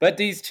on. But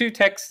these two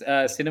texts,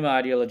 Cinema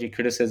Ideology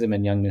Criticism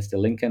and Young Mr.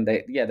 Lincoln,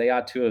 they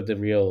are two of the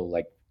real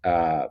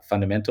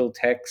fundamental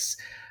texts.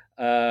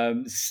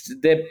 I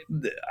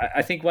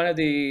think one of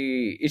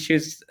the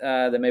issues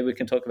that maybe we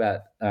can talk about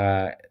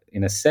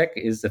in a sec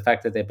is the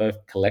fact that they're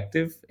both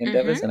collective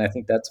endeavors, and I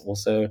think that's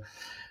also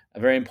a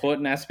very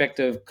important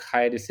aspect of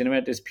Cahiers du Cinema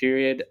at this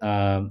period.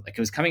 It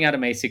was coming out of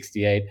May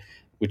 68,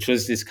 which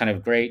was this kind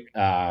of great,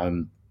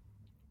 I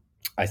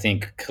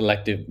think,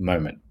 collective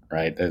moment,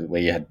 right? Where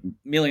you had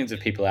millions of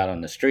people out on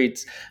the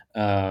streets,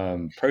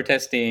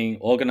 protesting,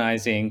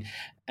 organizing,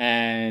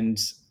 and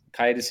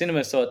Cahiers du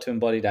Cinema sought to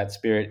embody that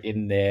spirit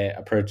in their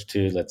approach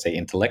to, let's say,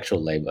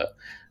 intellectual labor.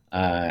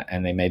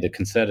 And they made a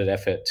concerted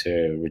effort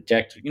to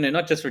reject,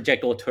 not just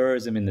reject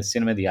auteurism in the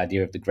cinema, the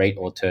idea of the great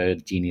auteur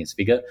genius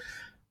figure,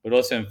 but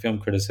also in film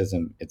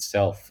criticism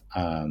itself.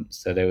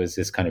 So there was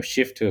this kind of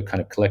shift to a kind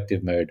of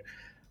collective mode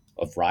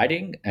of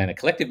writing and a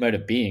collective mode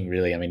of being,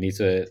 really. I mean, these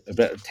were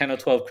about 10 or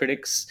 12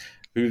 critics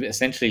who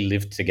essentially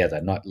lived together,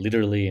 not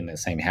literally in the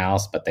same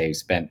house, but they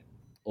spent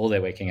all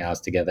their waking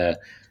hours together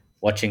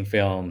watching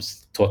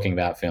films, talking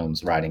about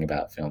films, writing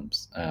about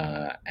films.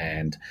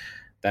 And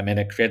that meant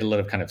it created a lot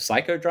of kind of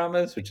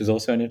psychodramas, which is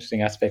also an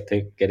interesting aspect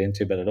to get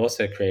into, but it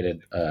also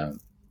created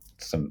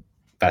some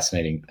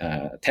fascinating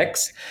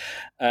text.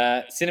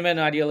 Cinema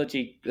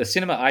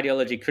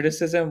ideology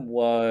criticism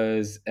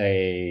was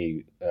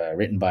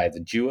written by the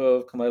duo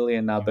of Comolli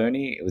and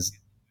Narboni. It was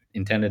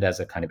intended as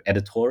a kind of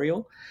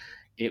editorial.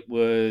 It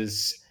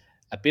was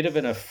a bit of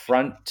an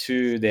affront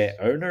to their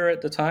owner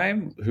at the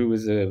time, who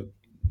was a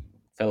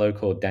fellow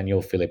called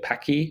Daniel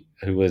Filipacchi,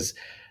 who was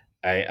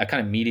a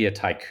kind of media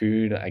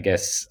tycoon, I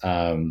guess,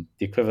 the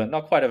equivalent,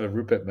 not quite of a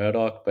Rupert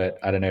Murdoch, but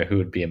I don't know who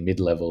would be a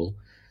mid-level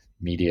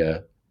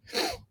media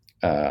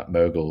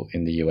mogul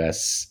in the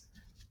US.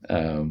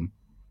 Annie,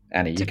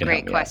 it's you can help me.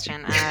 It's a great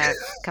question.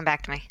 Come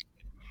back to me.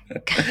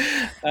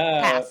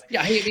 Pass.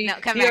 Yeah,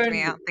 come back to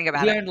me. I'll think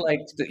about it.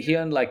 He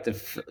owned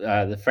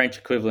the French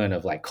equivalent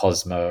of like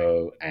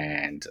Cosmo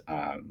and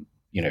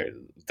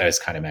those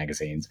kind of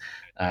magazines,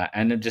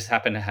 and it just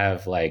happened to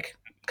have like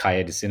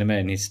Cahiers du Cinema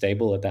in his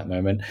stable at that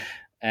moment,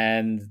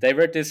 and they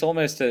wrote this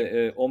almost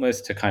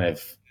to kind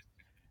of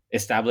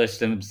establish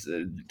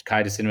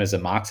Cahiers du Cinema as a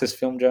Marxist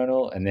film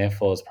journal, and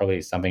therefore it's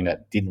probably something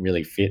that didn't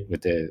really fit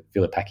with the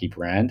Filipacchi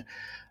brand.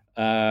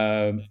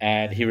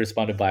 And he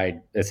responded by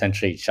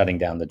essentially shutting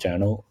down the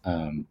journal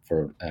and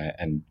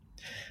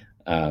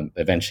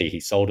eventually he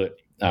sold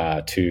it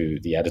to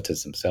the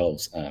editors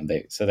themselves.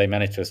 They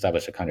managed to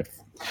establish a kind of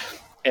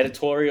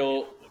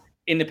editorial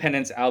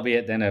independence,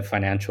 albeit then a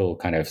financial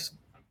kind of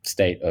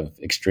state of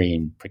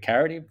extreme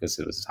precarity, because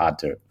it was hard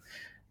to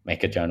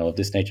make a journal of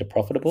this nature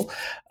profitable.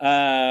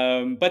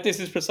 But this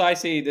is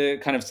precisely the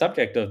kind of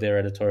subject of their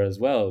editorial as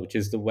well, which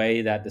is the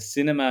way that the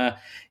cinema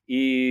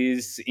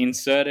is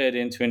inserted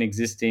into an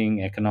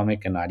existing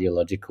economic and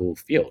ideological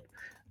field.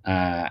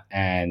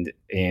 And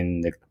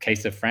in the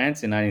case of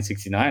France in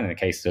 1969, in the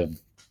case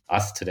of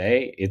us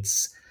today,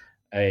 it's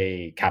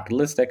a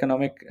capitalist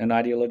economic and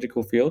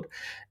ideological field.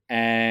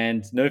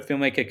 And no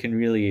filmmaker can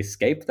really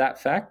escape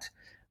that fact.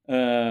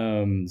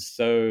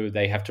 So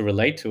they have to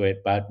relate to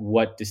it. But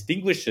what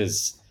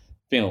distinguishes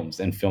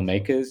films and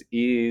filmmakers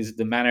is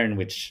the manner in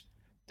which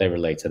they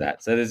relate to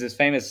that. So there's this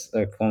famous,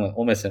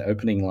 almost an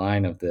opening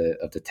line of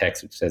the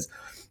text, which says,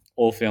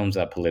 "All films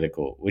are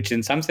political," which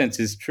in some sense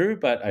is true.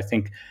 But I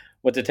think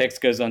what the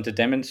text goes on to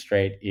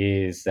demonstrate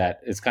is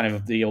that it's kind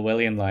of the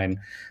Orwellian line,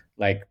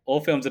 like all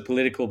films are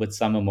political, but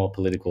some are more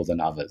political than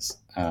others.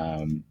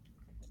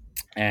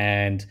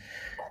 And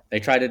they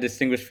try to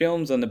distinguish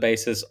films on the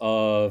basis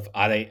of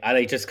are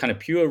they just kind of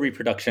pure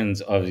reproductions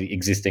of the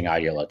existing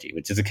ideology,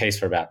 which is the case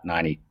for about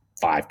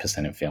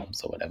 95% of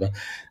films or whatever,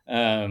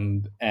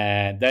 and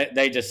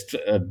they just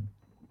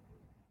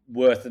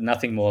worth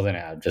nothing more than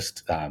our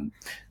just kind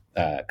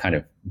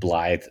of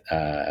blithe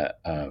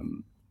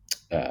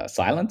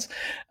silence.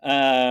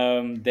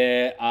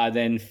 There are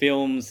then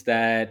films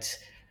that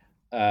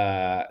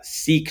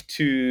seek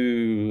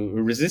to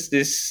resist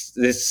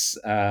this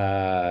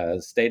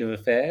state of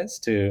affairs,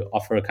 to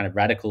offer a kind of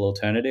radical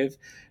alternative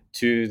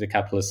to the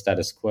capitalist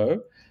status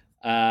quo.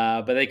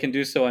 But they can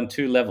do so on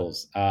two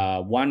levels.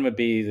 One would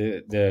be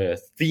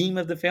the theme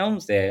of the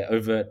films, their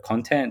overt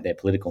content, their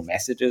political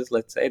messages,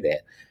 let's say.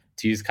 They're,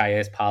 to use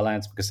Cahiers'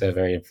 parlance, because they're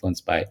very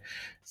influenced by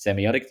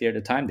semiotic theory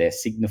at the time, they're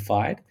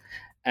signified.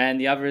 And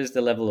the other is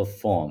the level of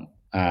form,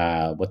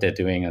 what they're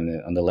doing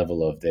on the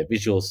level of their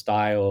visual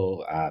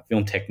style,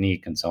 film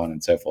technique, and so on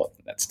and so forth.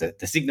 That's the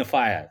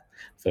signifier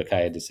for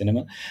Cahiers du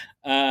Cinema.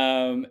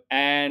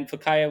 And for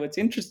Cahiers, what's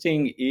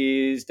interesting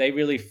is they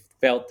really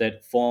felt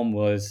that form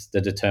was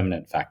the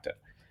determinant factor,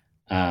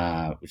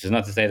 which is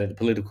not to say that the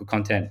political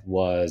content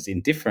was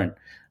indifferent,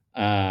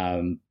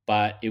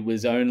 but it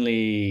was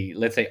only,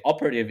 let's say,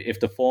 operative if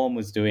the form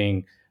was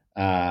doing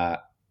a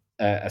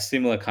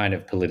similar kind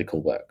of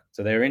political work.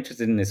 So they were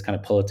interested in this kind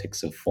of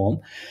politics of form.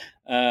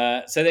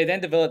 So they then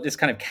developed this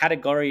kind of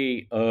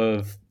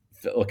categorical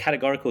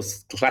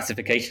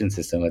classification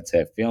system, let's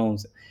say, of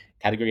films.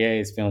 Category A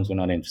is films we're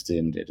not interested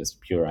in, they're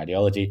just pure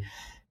ideology.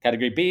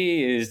 Category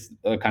B is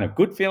kind of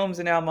good films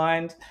in our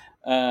mind,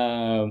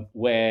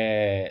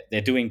 where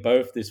they're doing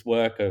both this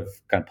work of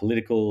kind of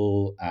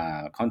political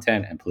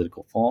content and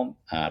political form,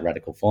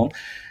 radical form.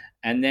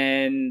 And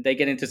then they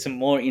get into some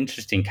more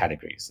interesting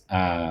categories.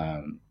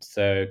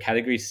 So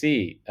category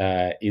C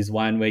is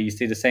one where you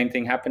see the same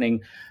thing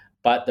happening,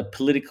 but the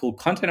political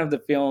content of the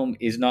film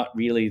is not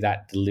really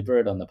that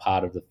deliberate on the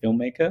part of the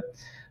filmmaker.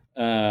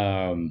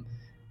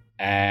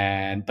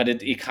 But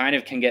it kind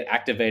of can get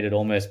activated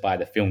almost by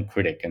the film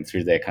critic and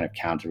through their kind of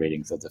counter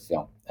readings of the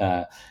film.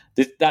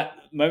 That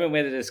moment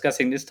where they're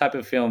discussing this type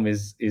of film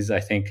is I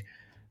think,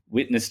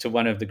 witness to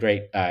one of the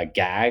great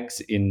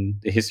gags in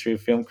the history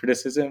of film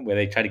criticism, where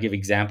they try to give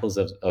examples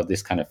of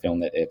this kind of film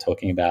that they're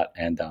talking about.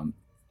 And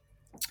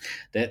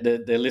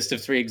the list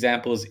of 3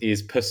 examples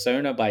is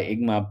Persona by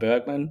Ingmar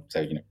Bergman,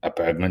 so a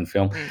Bergman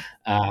film,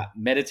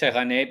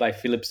 Méditerranée by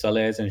Philippe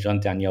Solers and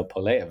Jean-Daniel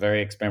Paulet, a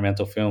very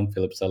experimental film.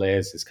 Philippe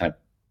Solers is kind of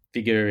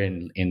figure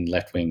in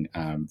left-wing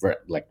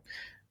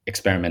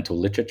experimental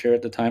literature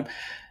at the time.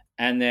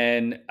 And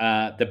then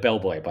The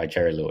Bellboy by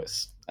Jerry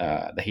Lewis.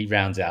 He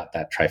rounds out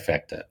that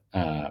trifecta.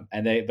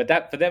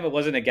 But for them, it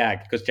wasn't a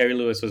gag, because Jerry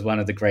Lewis was one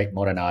of the great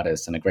modern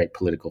artists and a great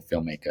political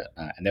filmmaker.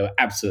 And they were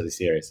absolutely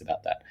serious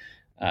about that.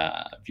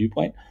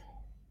 viewpoint.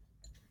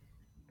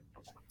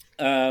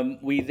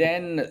 We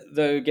then,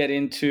 though, get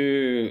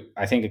into,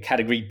 I think, a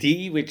category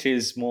D, which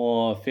is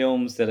more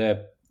films that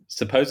are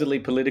supposedly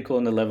political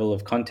in the level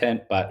of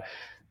content, but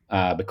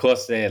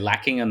because they're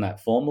lacking on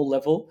that formal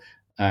level,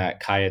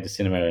 Cahiers du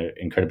Cinema are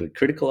incredibly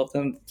critical of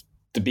them.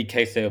 The big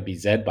case there will be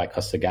Z by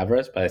Costa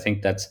Gavras, but I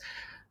think that's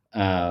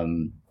I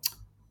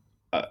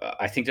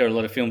think there are a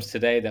lot of films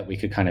today that we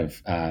could kind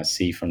of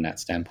see from that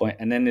standpoint.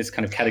 And then there's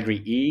kind of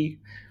category E,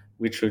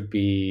 which would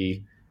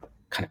be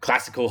kind of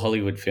classical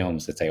Hollywood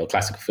films, let's say, or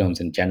classical films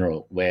in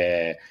general,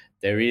 where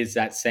there is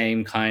that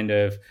same kind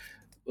of,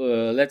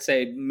 let's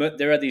say,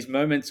 there are these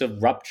moments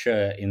of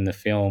rupture in the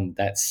film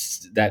that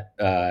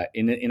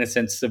in a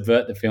sense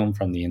subvert the film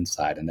from the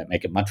inside and that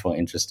make it much more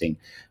interesting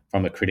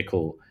from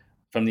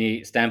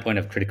the standpoint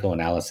of critical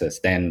analysis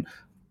than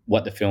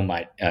what the film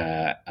might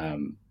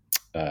kind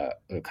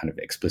of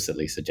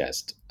explicitly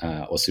suggest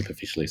or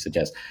superficially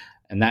suggest.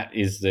 And that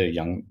is the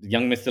young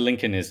Mr.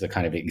 Lincoln is the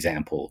kind of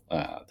example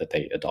that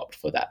they adopt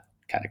for that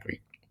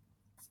category.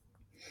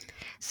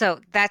 So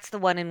that's the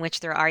one in which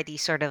there are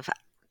these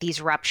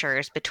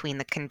ruptures between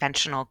the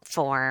conventional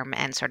form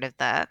and sort of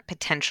the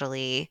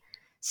potentially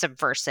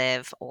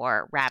subversive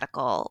or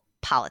radical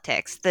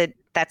politics.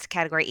 That's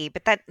category E.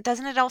 But that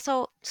doesn't it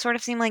also sort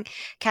of seem like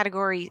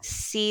category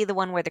C, the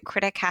one where the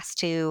critic has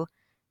to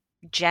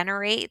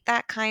generate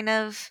that kind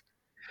of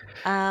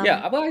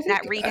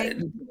that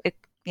reading?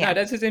 Yeah, no,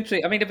 that's just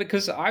interesting. I mean,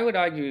 because I would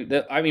argue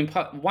that,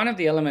 one of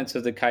the elements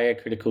of the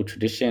Cahiers critical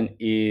tradition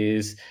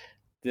is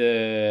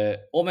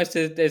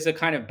there's a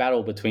kind of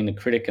battle between the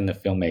critic and the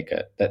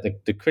filmmaker, that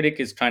the critic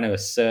is trying to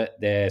assert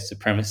their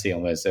supremacy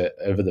almost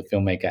over the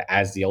filmmaker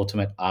as the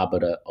ultimate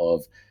arbiter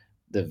of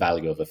the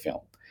value of a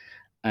film.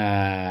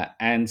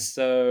 And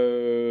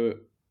so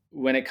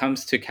when it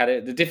comes to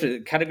the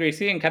different category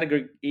C and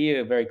category E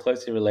are very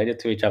closely related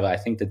to each other. I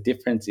think the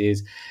difference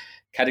is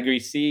category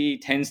C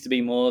tends to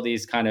be more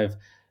these kind of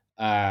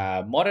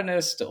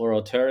modernist or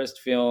auteurist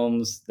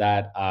films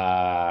that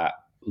are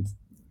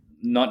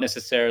not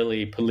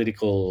necessarily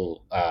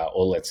political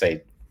or, let's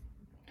say,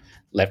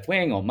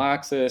 left-wing or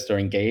Marxist or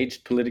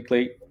engaged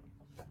politically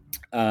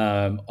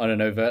on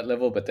an overt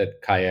level, but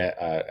that Cahiers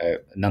are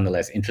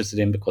nonetheless interested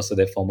in because of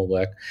their formal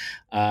work.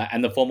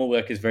 And the formal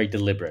work is very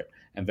deliberate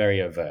and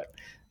very overt.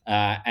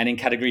 And in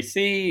category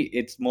C,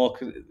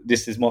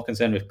 this is more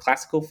concerned with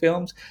classical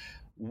films,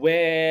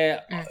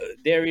 where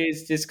there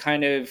is this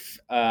kind of,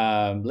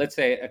 let's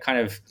say, a kind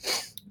of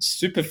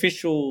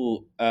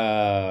superficial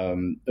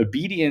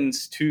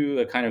obedience to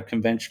a kind of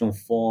conventional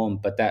form,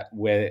 but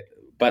where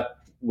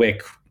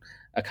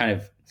a kind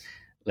of,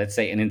 let's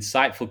say, an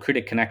insightful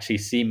critic can actually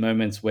see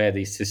moments where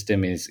the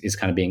system is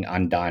kind of being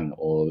undone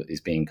or is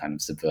being kind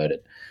of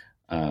subverted.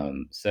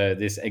 So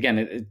this,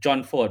 again,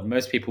 John Ford,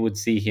 most people would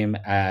see him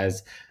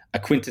as a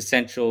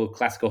quintessential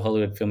classical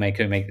Hollywood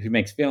filmmaker who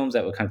makes films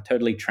that were kind of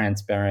totally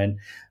transparent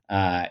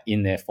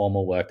in their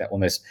formal work, that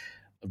almost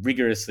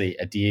rigorously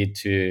adhered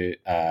to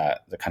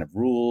the kind of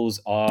rules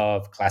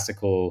of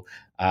classical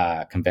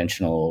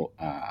conventional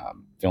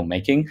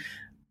filmmaking.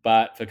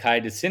 But for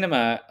Cahiers du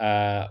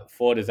Cinema,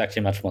 Ford is actually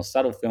a much more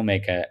subtle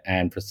filmmaker,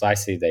 and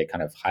precisely they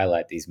kind of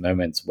highlight these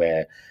moments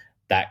where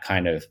that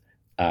kind of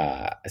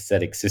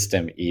aesthetic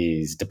system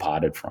is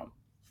departed from.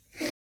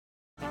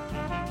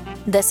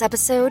 This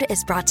episode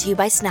is brought to you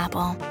by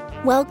Snapple.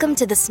 Welcome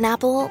to the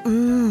Snapple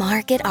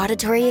Market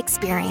Auditory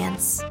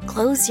Experience.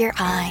 Close your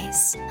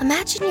eyes.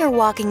 Imagine you're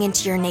walking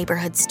into your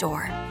neighborhood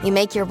store. You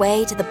make your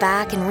way to the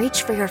back and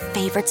reach for your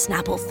favorite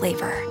Snapple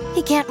flavor.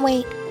 You can't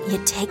wait. You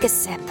take a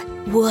sip.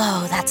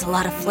 Whoa, that's a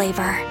lot of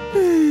flavor.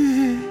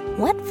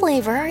 What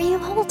flavor are you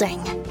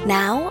holding?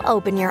 Now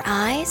open your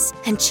eyes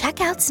and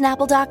check out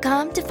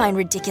Snapple.com to find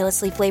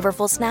ridiculously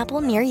flavorful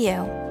Snapple near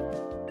you.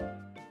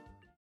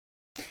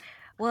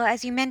 Well,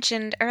 as you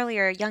mentioned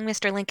earlier, Young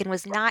Mr. Lincoln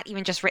was not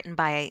even just written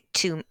by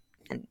two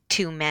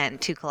men,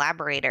 two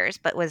collaborators,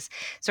 but was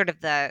sort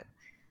of a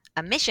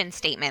mission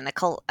statement,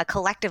 a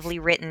collectively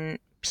written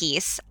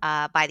piece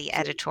by the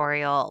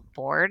editorial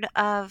board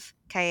of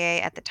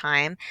Cahiers at the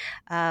time.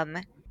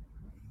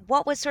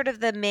 What was sort of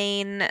the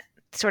main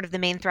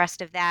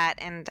thrust of that?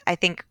 And I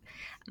think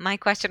my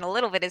question a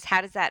little bit is,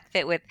 how does that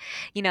fit with,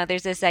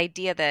 there's this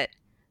idea that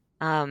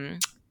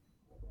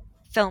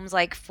films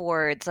like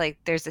Ford's,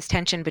 there's this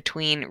tension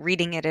between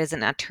reading it as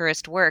an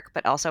auteurist work,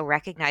 but also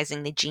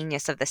recognizing the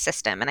genius of the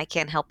system. And I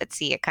can't help but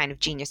see a kind of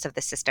genius of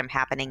the system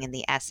happening in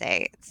the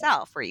essay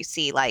itself, where you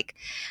see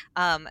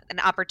an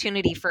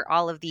opportunity for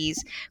all of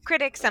these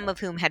critics, some of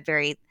whom had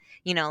very,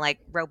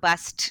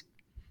 robust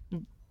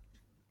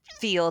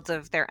fields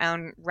of their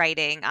own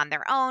writing on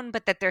their own,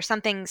 but that there's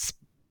something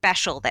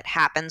special that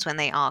happens when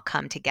they all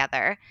come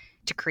together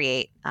to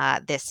create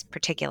this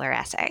particular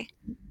essay.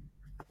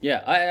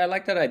 Yeah, I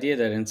like that idea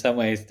that in some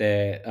ways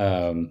they're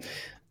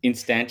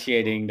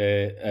instantiating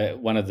the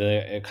one of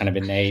the kind of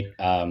innate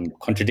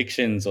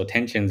contradictions or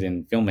tensions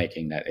in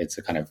filmmaking, that it's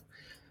a kind of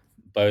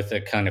both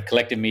a kind of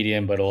collective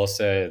medium, but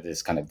also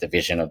this kind of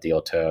division of the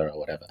auteur or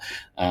whatever.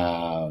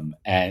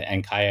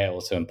 And Kaye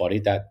also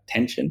embodied that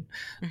tension.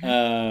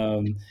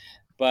 Mm-hmm.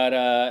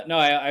 But no,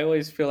 I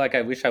always feel like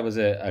I wish I was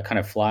a kind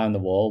of fly on the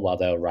wall while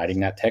they were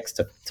writing that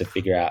text to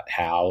figure out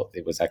how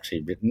it was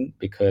actually written.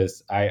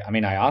 Because I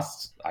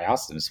asked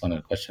them, it's one of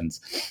the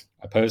questions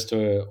I posed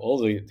to all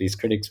these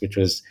critics, which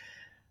was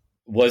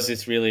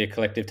this really a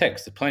collective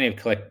text? There's plenty of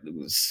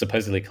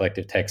supposedly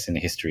collective texts in the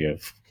history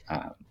of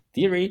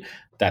theory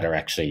that are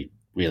actually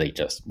really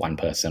just one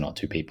person or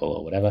two people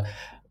or whatever.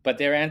 But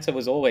their answer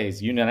was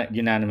always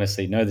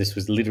unanimously, no, this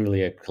was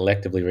literally a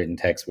collectively written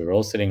text. We were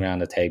all sitting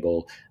around a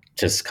table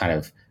just kind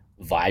of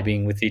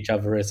vibing with each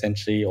other,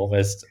 essentially.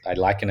 Almost, I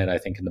liken it, I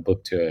think, in the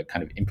book to a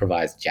kind of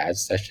improvised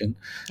jazz session.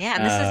 Yeah,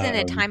 and this is in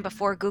a time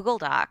before Google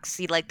Docs.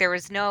 See, like, there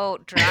was no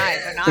drive.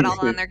 They're not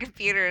all on their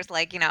computers,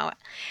 like,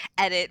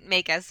 edit,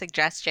 make a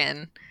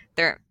suggestion.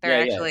 They're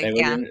actually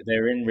they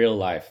were in real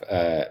life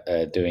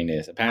doing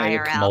this. Apparently,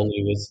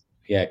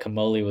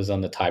 Kamoli was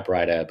on the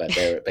typewriter, but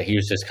he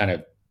was just kind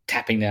of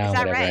tapping down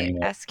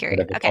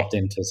whatever popped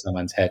into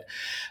someone's head.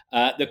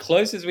 The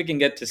closest we can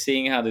get to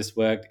seeing how this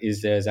worked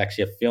is there's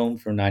actually a film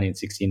from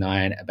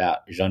 1969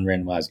 about Jean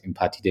Renoir's Une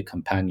Partie de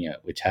Campagne,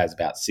 which has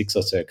about 6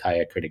 or so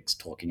Kaye critics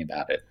talking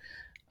about it.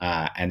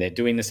 And they're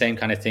doing the same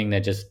kind of thing. They're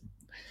just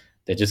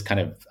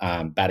kind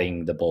of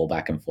batting the ball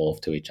back and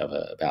forth to each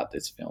other about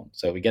this film.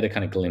 So we get a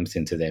kind of glimpse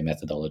into their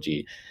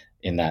methodology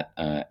in that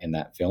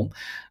film.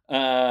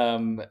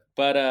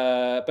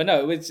 But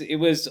no, it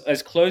was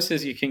as close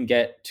as you can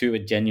get to a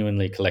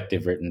genuinely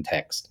collective written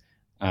text,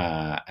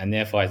 and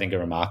therefore I think a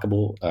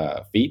remarkable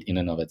feat in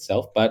and of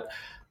itself, but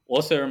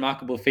also a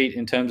remarkable feat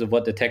in terms of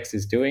what the text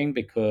is doing,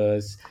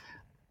 because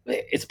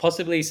it's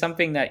possibly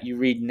something that you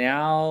read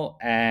now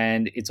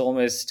and it's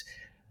almost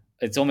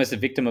a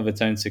victim of its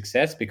own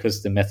success,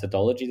 because the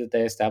methodology that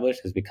they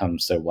established has become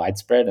so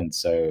widespread and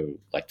so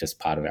like just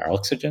part of our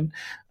oxygen.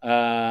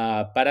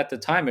 But at the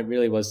time, it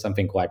really was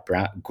something quite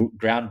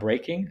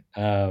groundbreaking.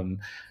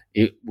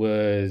 It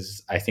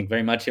was, I think,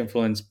 very much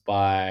influenced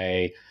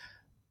by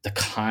the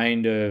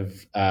kind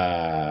of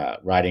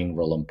writing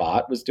Roland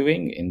Barthes was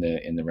doing in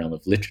the realm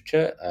of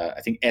literature.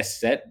 I think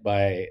Set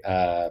by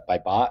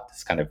Barthes,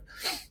 this kind of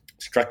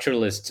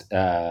structuralist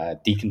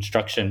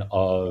deconstruction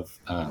of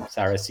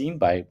Sarracine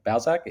by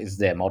Balzac is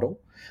their model,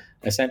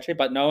 essentially.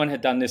 But no one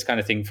had done this kind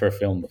of thing for a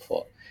film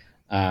before.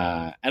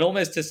 And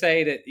almost to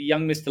say that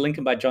Young Mr.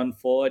 Lincoln by John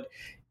Ford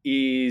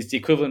is the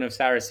equivalent of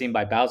Sarracine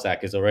by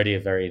Balzac is already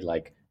a very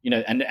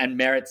and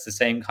merits the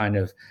same kind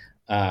of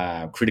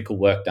critical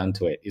work done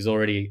to it, is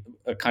already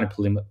a kind of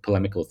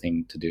polemical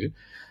thing to do.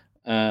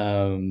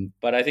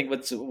 But I think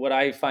what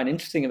I find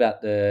interesting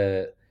about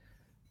the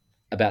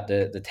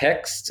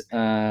text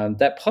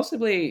that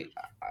possibly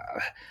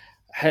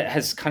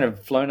has kind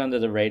of flown under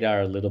the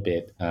radar a little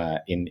bit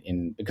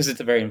because it's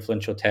a very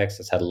influential text.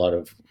 It's had a lot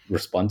of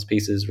response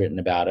pieces written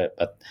about it,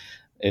 but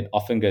it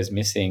often goes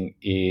missing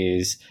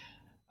is,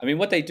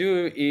 what they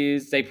do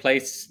is they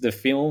place the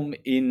film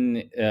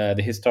in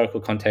the historical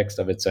context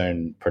of its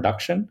own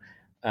production.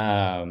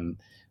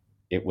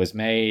 It was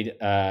made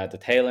at the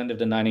tail end of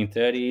the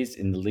 1930s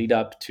in the lead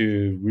up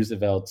to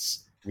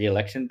Roosevelt's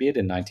re-election bid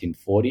in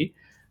 1940.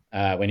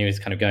 When he was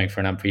kind of going for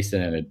an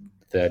unprecedented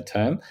third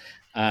term.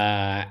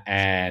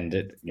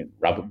 And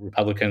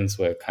Republicans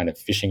were kind of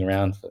fishing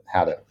around for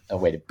a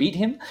way to beat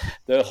him.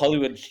 The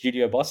Hollywood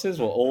studio bosses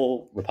were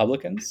all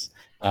Republicans.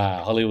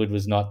 Hollywood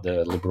was not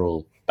the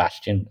liberal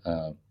bastion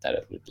that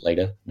it would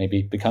later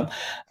maybe become.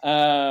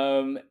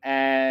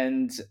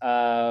 And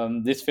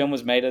this film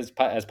was made as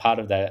part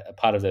of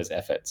those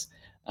efforts.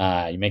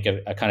 You make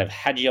a kind of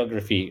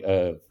hagiography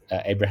of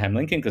Abraham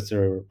Lincoln, because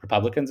the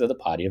Republicans are the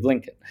party of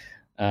Lincoln.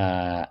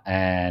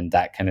 And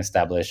that can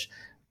establish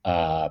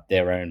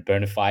their own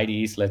bona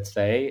fides, let's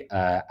say,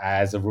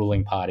 as a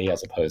ruling party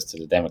as opposed to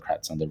the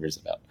Democrats under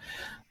Roosevelt.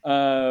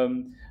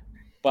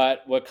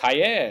 But what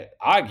Kaye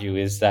argue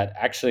is that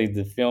actually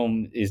the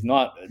film is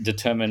not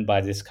determined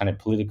by this kind of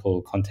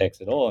political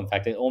context at all. In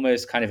fact, it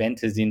almost kind of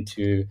enters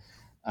into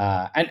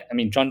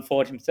John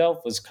Ford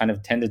himself was kind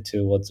of tended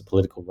towards the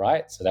political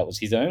right, so that was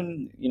his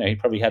own. He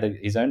probably had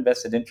his own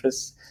vested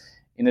interests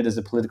in it as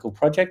a political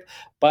project,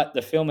 but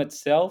the film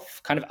itself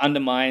kind of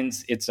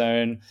undermines its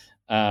own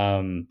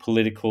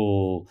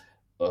political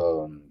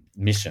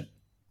mission.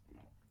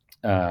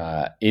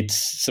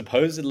 It's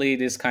supposedly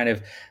this kind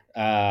of,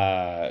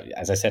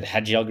 as I said,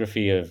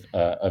 hagiography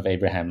of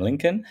Abraham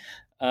Lincoln,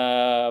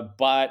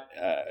 but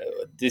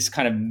this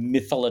kind of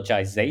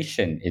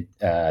mythologization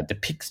it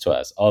depicts to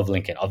us of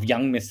Lincoln, of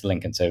young Mr.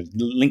 Lincoln. So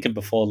Lincoln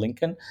before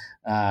Lincoln,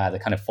 the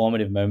kind of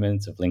formative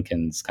moments of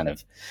Lincoln's kind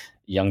of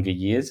younger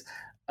years.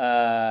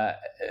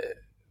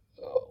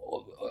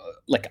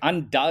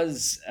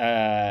 Undoes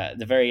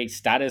the very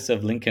status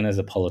of Lincoln as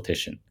a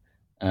politician,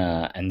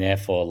 and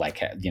therefore,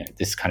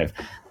 this kind of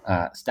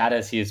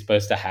status he is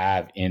supposed to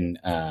have in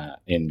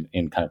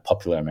kind of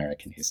popular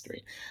American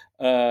history.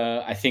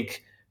 I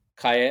think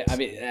Kaya, I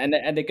mean,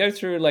 and they go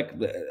through like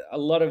a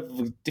lot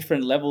of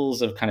different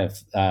levels of kind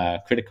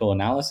of critical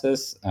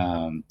analysis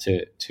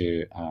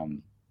to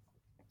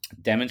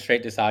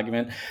demonstrate this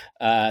argument.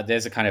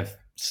 There's a kind of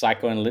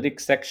psychoanalytic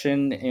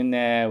section in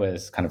there where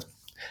there's kind of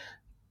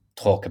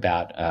talk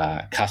about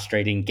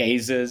castrating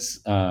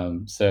gazes.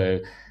 So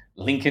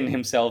Lincoln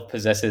himself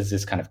possesses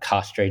this kind of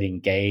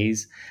castrating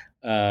gaze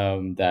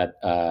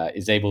that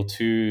is able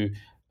to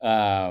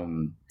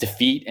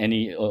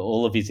defeat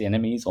all of his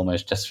enemies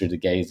almost just through the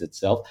gaze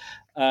itself.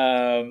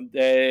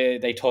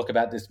 They talk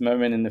about this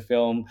moment in the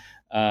film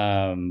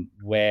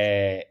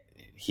where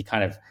he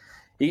kind of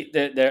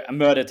a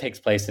murder takes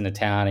place in a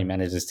town. He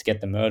manages to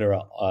get the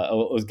murderer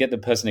or get the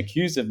person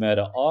accused of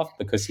murder off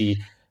because he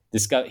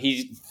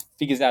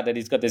figures out that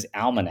he's got this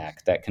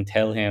almanac that can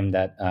tell him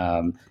that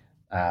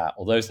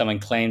although someone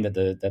claimed that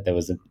there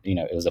was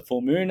it was a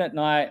full moon at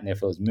night, and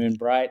if it was moon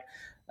bright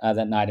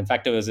that night, in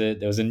fact there was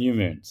a new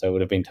moon, so it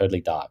would have been totally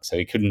dark. So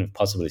he couldn't have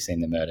possibly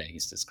seen the murder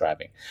he's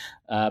describing.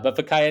 But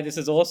for Kaya, this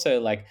is also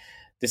like.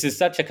 This is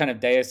such a kind of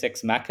Deus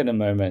Ex Machina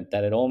moment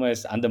that it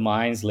almost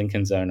undermines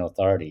Lincoln's own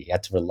authority. He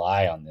had to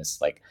rely on this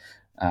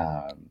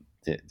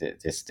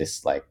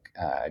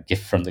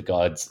gift from the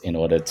gods in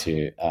order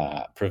to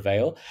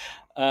prevail.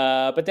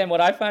 But then what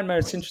I find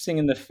most interesting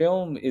in the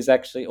film is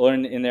actually, or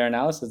in their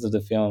analysis of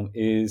the film,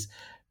 is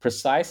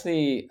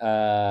precisely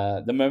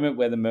the moment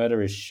where the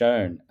murder is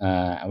shown.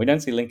 And we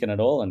don't see Lincoln at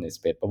all in this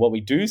bit, but what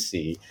we do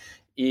see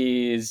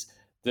is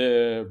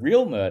the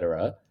real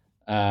murderer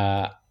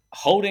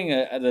holding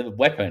the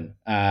weapon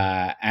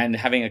and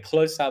having a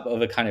close-up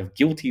of a kind of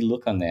guilty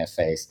look on their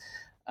face.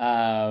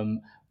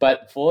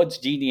 But Ford's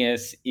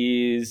genius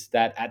is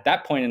that at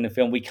that point in the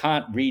film, we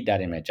can't read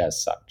that image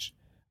as such.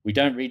 We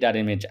don't read that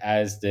image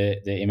as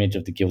the image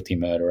of the guilty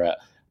murderer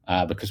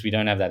because we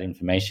don't have that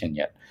information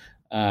yet.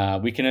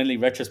 We can only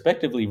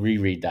retrospectively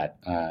reread that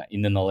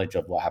in the knowledge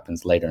of what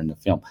happens later in the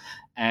film.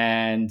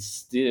 And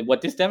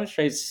what this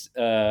demonstrates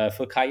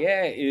for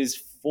Kaye is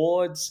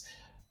Ford's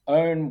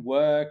own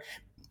work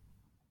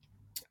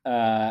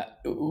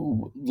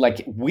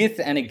like with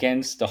and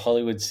against the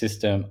Hollywood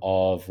system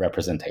of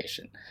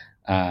representation.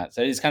 So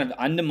it's kind of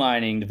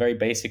undermining the very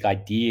basic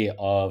idea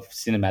of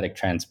cinematic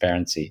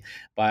transparency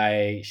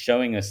by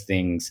showing us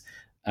things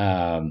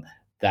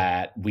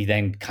that we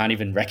then can't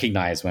even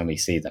recognize when we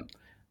see them.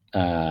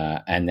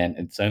 And then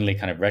it's only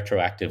kind of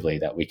retroactively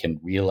that we can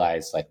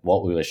realize like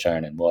what we were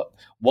shown and what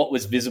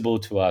was visible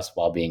to us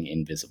while being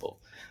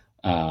invisible.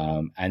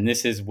 And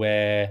this is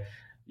where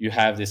you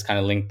have this kind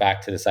of link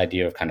back to this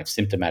idea of kind of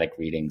symptomatic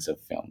readings of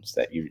films,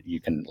 that you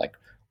can like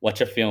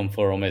watch a film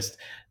for almost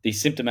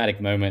these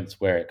symptomatic moments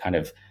where it kind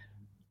of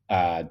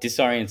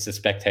disorients the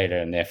spectator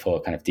and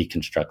therefore kind of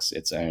deconstructs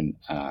its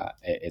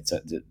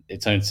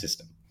own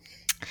system.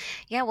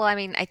 Yeah, well, I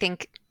mean, I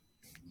think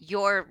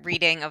your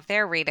reading of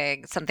their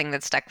reading, something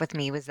that stuck with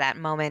me was that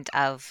moment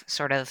of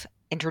sort of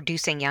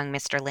introducing young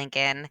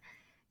Lincoln,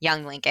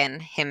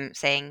 him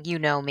saying, "You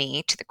know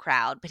me," to the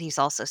crowd, but he's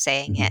also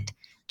saying it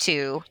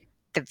to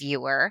the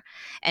viewer,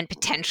 and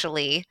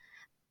potentially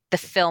the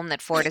film that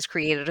Ford has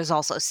created is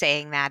also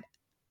saying that,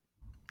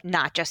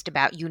 not just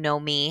about "you know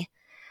me,"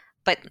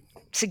 but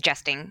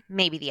suggesting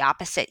maybe the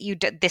opposite.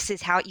 This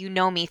is how you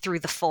know me, through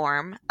the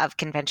form of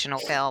conventional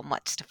film.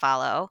 What's to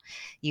follow?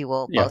 You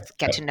will both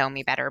get to know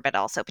me better, but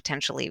also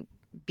potentially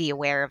be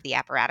aware of the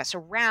apparatus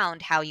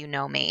around how you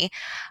know me.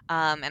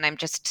 And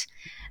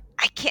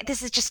I can't,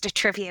 this is just a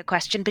trivia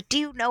question, but do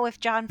you know if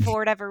John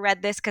Ford ever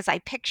read this? Because I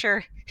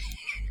picture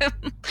him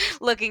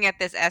looking at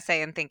this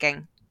essay and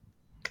thinking,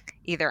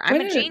 either I'm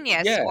a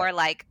genius or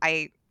like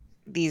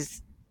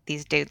these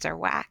dudes are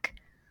whack.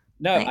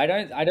 No,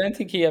 I don't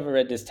think he ever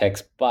read this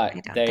text, but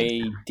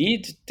they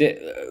did.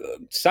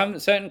 Some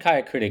certain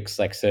Kaya critics,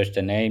 like Serge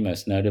Daney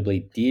most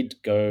notably, did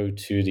go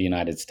to the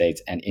United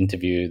States and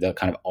interview the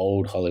kind of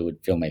old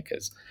Hollywood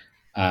filmmakers,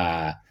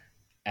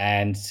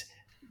 and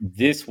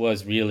this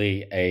was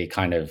really a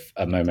kind of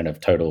a moment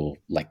of total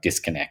like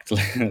disconnect.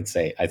 Let's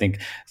say. I think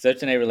Serge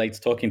Daney relates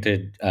talking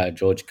to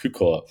George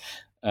Cukor.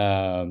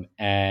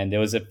 And there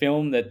was a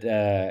film that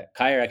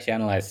Kaya actually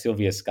analyzed,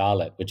 Sylvia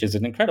Scarlett, which is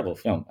an incredible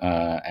film,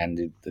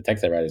 and the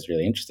text I write is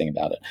really interesting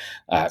about it.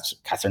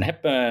 Katharine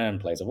Hepburn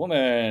plays a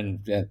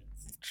woman,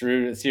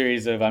 through a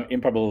series of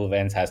improbable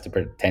events has to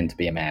pretend to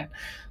be a man,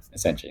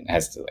 essentially, and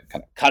has to like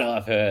kind of cut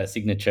off her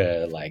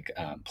signature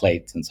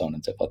plates and so on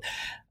and so forth.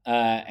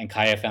 And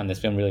Kaya found this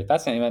film really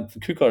fascinating. For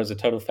Cukor, it was a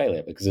total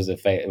failure because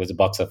it was a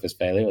box office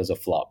failure, it was a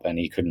flop, and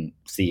he couldn't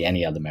see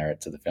any other merit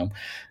to the film.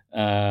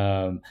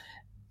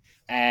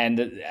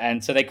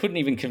 And so they couldn't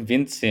even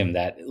convince him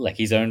that like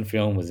his own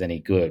film was any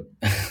good.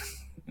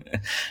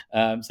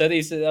 So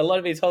a lot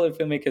of these Hollywood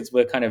filmmakers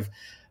were kind of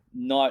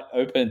not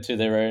open to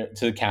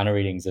the counter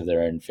readings of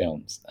their own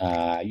films.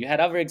 You had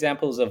other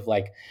examples of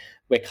like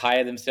where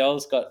Kaya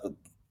themselves got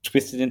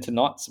twisted into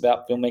knots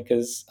about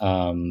filmmakers,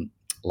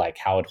 like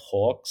Howard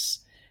Hawks.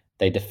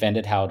 They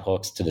defended Howard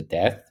Hawks to the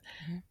death,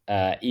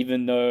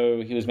 even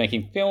though he was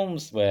making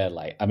films where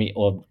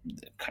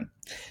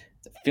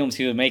films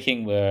he was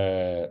making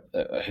were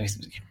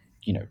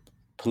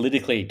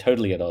politically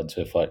totally at odds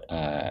with what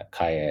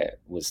Kaye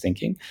was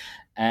thinking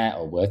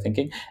or were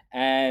thinking,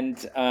 and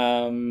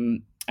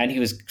he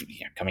was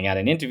coming out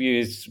in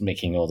interviews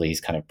making all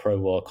these kind of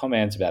pro-war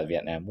comments about the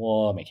Vietnam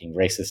War, making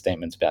racist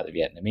statements about the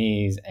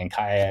Vietnamese, and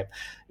Kaye, it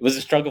was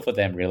a struggle for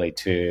them really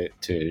to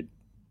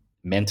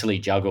mentally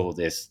juggle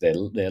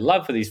their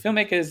love for these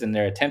filmmakers and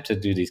their attempt to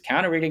do these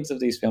counter readings of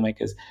these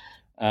filmmakers,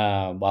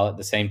 while at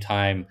the same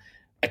time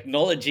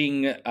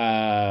acknowledging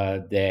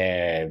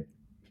their,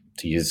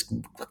 to use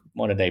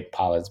modern day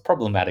parlance,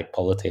 problematic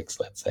politics,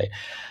 let's say.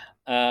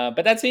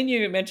 But that scene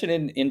you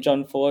mentioned in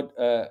John Ford,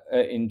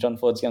 in John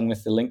Ford's Young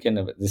Mr.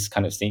 Lincoln, this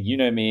kind of scene,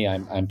 me,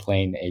 I'm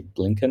playing Abe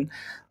Lincoln.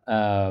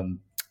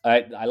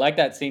 I like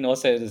that scene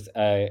also.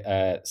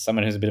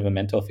 Someone who's a bit of a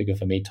mentor figure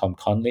for me, Tom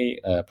Conley,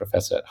 a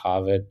professor at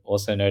Harvard,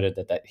 also noted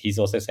that he's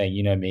also saying,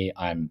 me,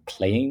 I'm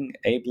playing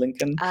Abe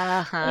Lincoln,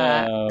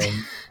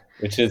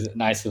 which is a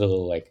nice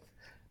little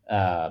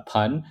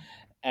pun.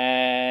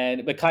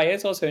 But Kaye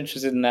is also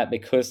interested in that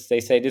because they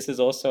say this is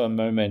also a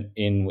moment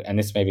and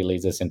this maybe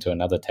leads us into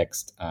another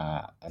text,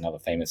 another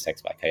famous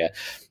text by Kaye.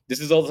 This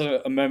is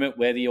also a moment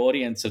where the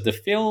audience of the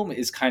film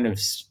is kind of,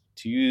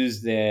 to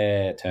use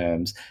their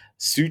terms,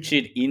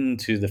 sutured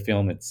into the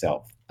film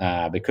itself,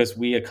 because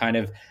we are kind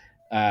of,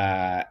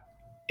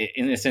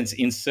 in a sense,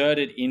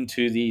 inserted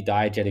into the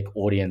diegetic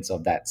audience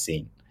of that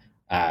scene.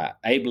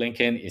 Abe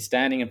Lincoln is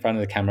standing in front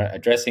of the camera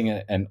addressing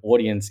an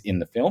audience in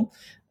the film,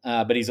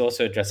 but he's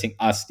also addressing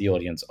us, the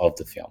audience of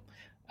the film.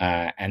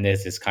 And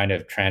there's this kind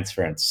of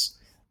transference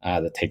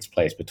that takes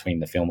place between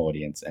the film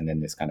audience and then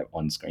this kind of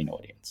on-screen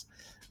audience.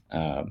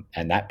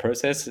 And that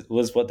process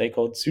was what they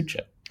called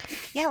suture.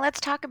 Yeah,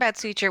 let's talk about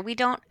suture.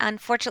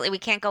 Unfortunately, we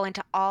can't go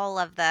into all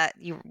of the,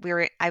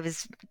 I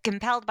was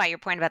compelled by your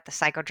point about the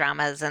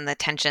psychodramas and the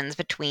tensions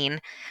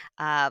between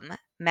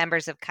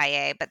members of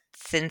Kaye, but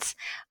since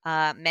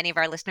many of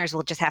our listeners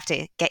will just have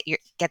to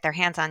get their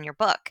hands on your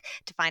book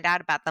to find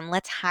out about them,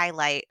 let's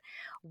highlight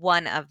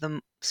one of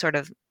the sort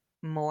of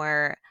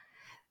more,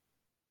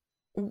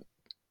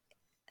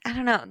 I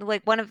don't know,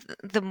 one of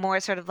the more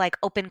sort of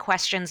open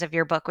questions of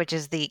your book, which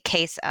is the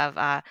case of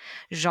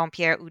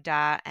Jean-Pierre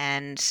Houda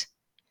and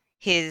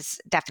his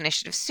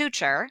definition of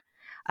suture.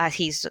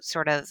 He's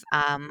sort of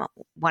am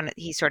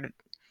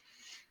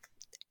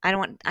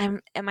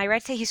I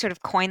right to say he sort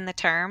of coined the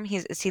term?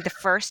 Is he the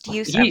first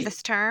use of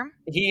this term?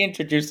 He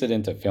introduced it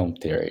into film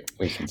theory,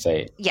 we can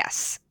say.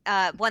 Yes.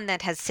 One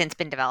that has since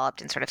been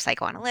developed in sort of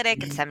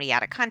psychoanalytic and 70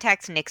 Out of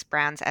Context, Nix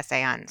Brown's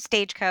essay on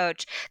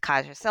Stagecoach,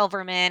 Kaja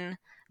Silverman,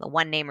 the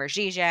one-namer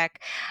Zizek.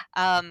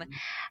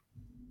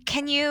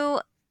 Can you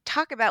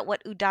talk about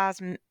what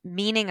Houda's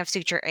meaning of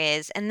suture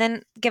is, and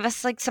then give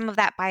us some of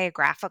that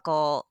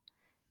biographical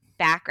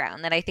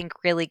background that I think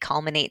really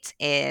culminates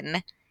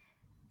in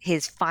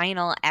his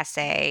final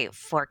essay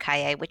for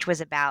Kaye, which was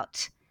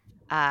about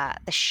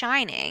The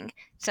Shining.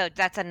 So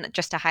that's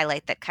just to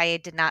highlight that Kaye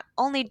did not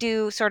only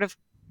do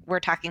we're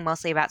talking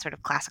mostly about sort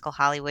of classical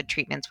Hollywood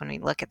treatments when we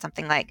look at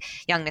something like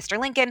Young Mr.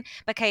 Lincoln,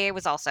 but Kaye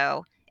was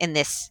also in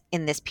this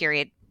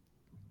period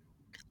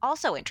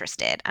also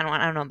interested, I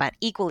don't know about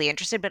equally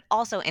interested, but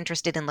also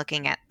interested in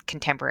looking at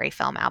contemporary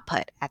film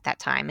output at that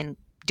time and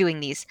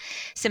doing these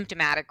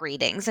symptomatic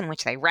readings in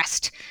which they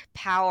wrest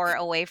power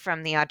away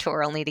from the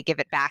auteur only to give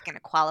it back in a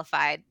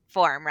qualified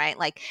form, right?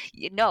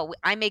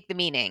 I make the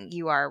meaning.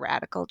 You are a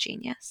radical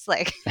genius.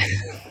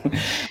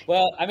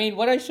 Well, I mean,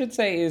 what I should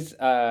say is,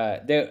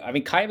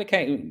 Kaye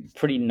became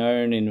pretty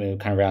known in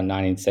kind of around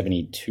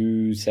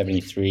 1972,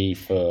 73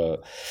 for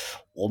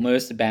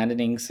almost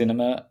abandoning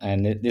cinema,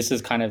 and this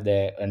is kind of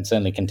and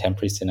certainly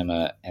contemporary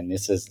cinema, and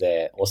this is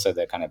their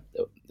kind of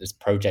this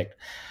project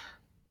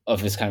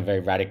of this kind of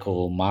very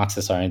radical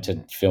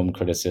Marxist-oriented film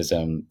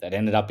criticism that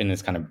ended up in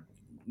this kind of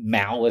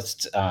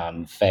Maoist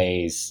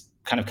phase,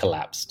 kind of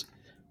collapsed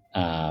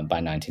by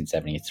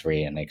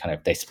 1973, and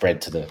they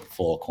spread to the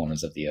four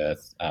corners of the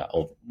earth,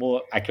 or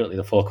more accurately,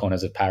 the four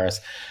corners of Paris.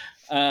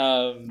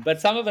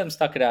 But some of them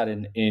stuck it out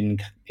in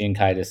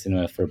Kaye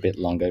cinema for a bit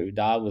longer.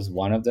 Houda was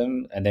one of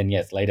them, and then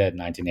later in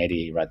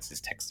 1980 he writes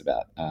this text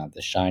about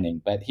The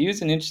Shining. But he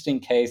was an interesting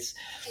case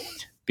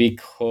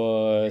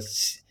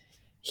because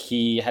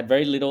he had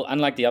very little,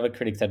 unlike the other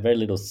critics, had very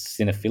little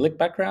cinephilic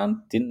background,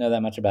 didn't know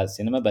that much about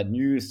cinema, but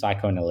knew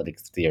psychoanalytic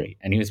theory.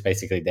 And he was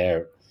basically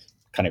their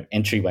kind of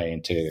entryway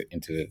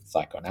into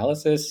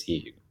psychoanalysis.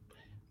 He,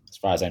 as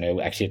far as I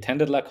know, actually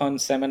attended Lacan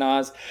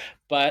seminars.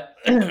 But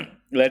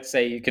let's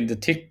say you can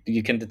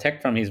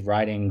detect from his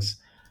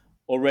writings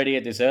already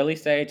at this early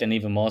stage, and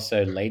even more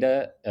so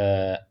later,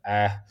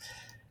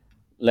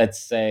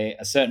 let's say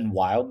a certain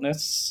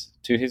wildness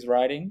to his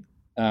writing.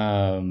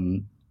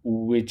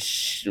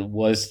 Which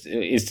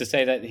is to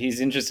say that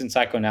his interest in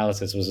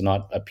psychoanalysis was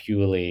not a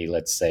purely,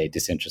 let's say,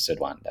 disinterested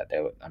one.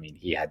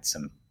 He had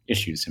some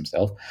issues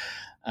himself,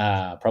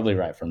 probably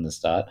right from the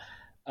start.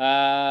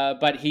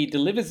 But he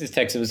delivers this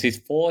text. It was his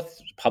fourth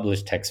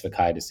published text for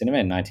Kaye Cinema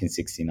in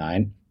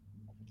 1969,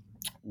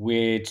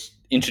 which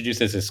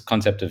introduces this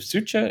concept of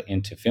suture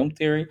into film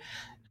theory,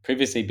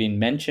 previously been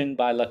mentioned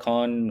by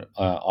Lacan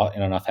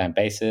in an offhand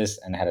basis,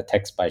 and had a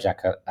text by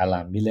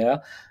Jacques-Alain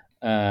Miller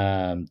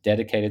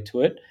dedicated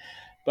to it.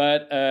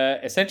 But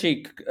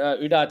essentially,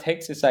 Udar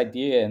takes this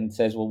idea and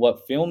says, well,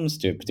 what films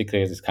do,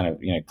 particularly this kind of,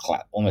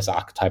 almost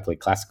archetypally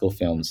classical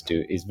films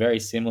do, is very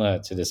similar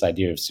to this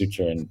idea of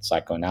suture and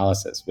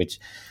psychoanalysis, which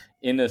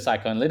in the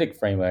psychoanalytic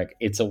framework,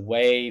 it's a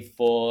way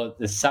for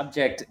the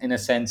subject, in a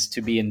sense,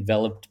 to be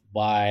enveloped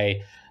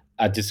by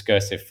a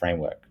discursive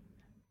framework.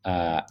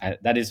 And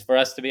that is for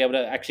us to be able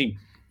to actually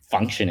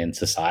function in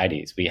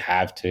societies. We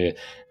have to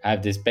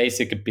have this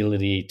basic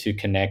ability to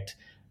connect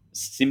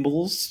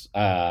symbols,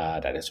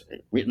 that is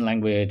written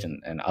language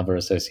and other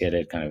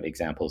associated kind of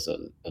examples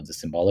of the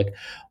symbolic,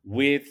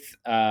 with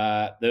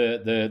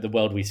the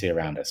world we see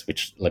around us,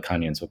 which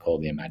Lacanians would call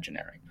the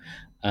imaginary.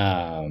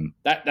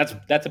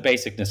 That's a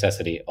basic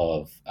necessity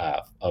of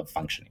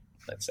functioning,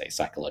 let's say,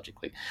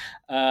 psychologically.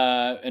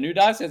 And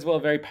Udar says, well,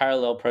 a very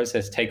parallel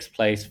process takes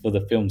place for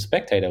the film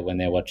spectator when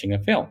they're watching a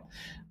film.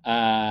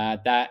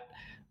 That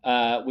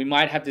we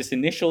might have this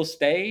initial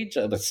stage,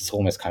 this is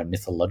almost kind of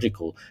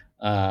mythological,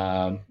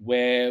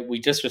 where we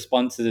just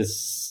respond to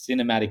this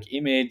cinematic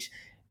image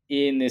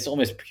in this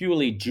almost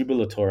purely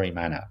jubilatory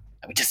manner.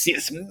 And we just see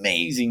this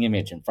amazing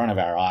image in front of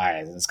our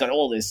eyes, and it's got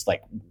all this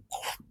like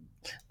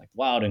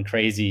wild and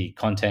crazy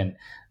content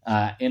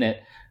in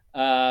it.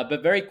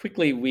 But very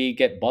quickly we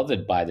get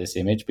bothered by this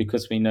image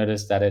because we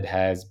notice that it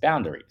has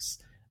boundaries,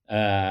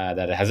 that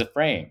it has a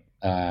frame.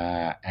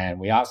 And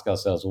we ask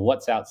ourselves, well,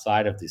 what's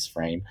outside of this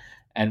frame?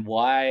 And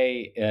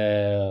why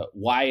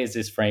is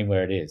this frame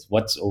where it is?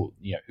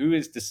 Who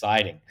is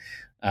deciding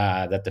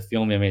that the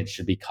film image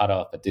should be cut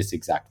off at this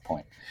exact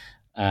point?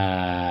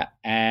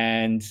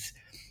 And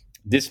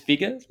this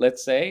figure,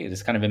 let's say,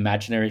 this kind of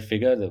imaginary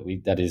figure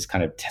that is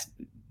kind of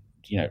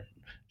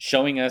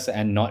showing us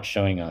and not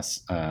showing us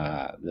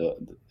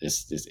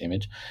this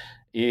image,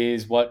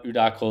 is what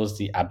Udar calls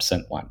the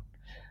absent one.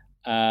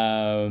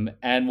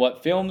 And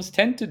what films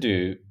tend to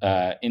do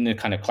in the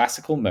kind of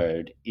classical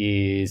mode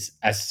is,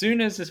 as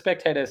soon as the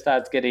spectator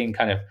starts getting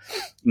kind of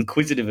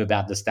inquisitive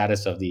about the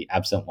status of the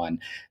absent one,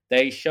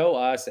 they show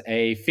us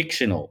a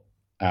fictional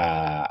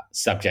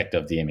subject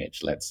of the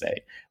image, let's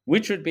say,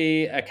 which would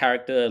be a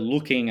character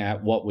looking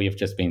at what we've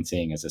just been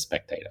seeing as a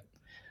spectator.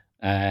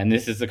 And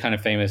this is the kind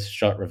of famous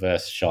shot,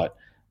 reverse shot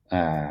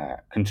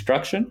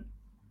construction,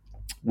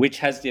 which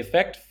has the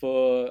effect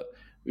for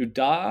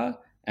Udar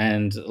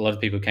and a lot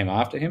of people came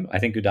after him. I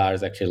think Udar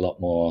is actually a lot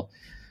more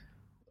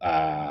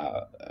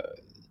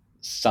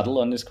subtle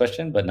on this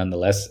question, but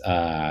nonetheless,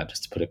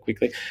 just to put it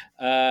quickly,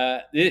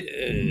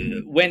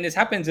 when this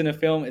happens in a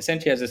film,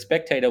 essentially as a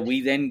spectator,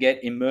 we then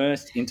get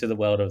immersed into the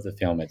world of the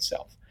film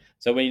itself.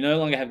 So we no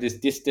longer have this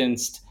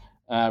distanced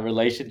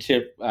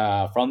relationship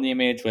from the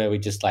image where we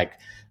just like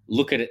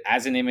look at it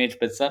as an image,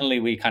 but suddenly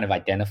we kind of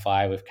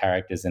identify with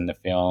characters in the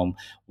film.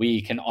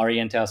 We can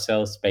orient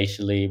ourselves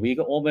spatially. We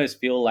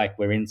almost feel like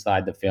we're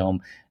inside the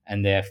film,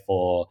 and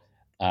therefore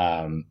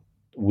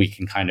we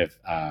can kind of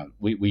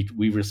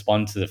we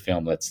respond to the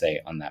film, let's say,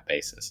 on that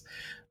basis.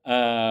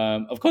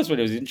 Of course, what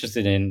I was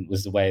interested in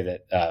was the way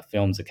that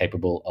films are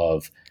capable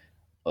of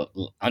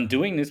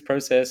undoing this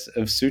process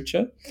of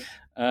suture.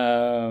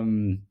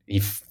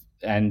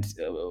 And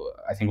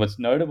I think what's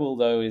notable,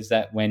 though, is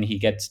that when he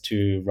gets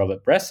to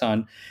Robert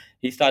Bresson,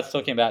 he starts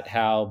talking about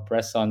how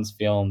Bresson's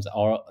films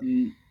are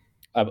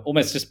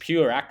almost just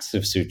pure acts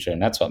of suture,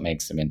 and that's what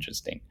makes them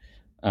interesting.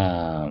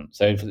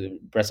 So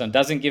Bresson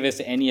doesn't give us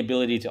any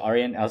ability to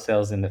orient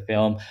ourselves in the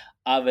film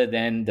other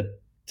than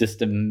just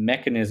the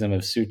mechanism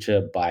of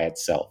suture by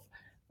itself.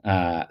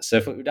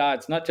 So for Udar,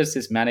 it's not just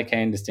this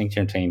Manichaean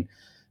distinction between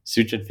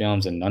sutured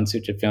films and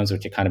non-sutured films,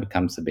 which it kind of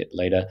becomes a bit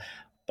later.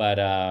 But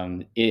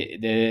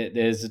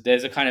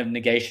there's a kind of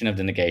negation of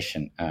the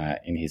negation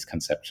in his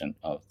conception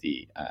of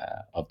the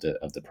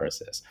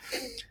process.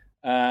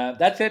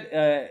 That's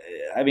it.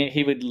 I mean,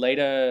 he would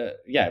later,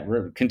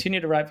 continue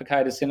to write for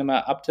Cahiers du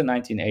Cinema up to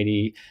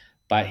 1980,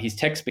 but his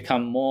texts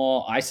become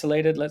more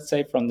isolated, let's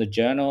say, from the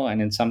journal,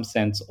 and in some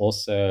sense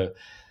also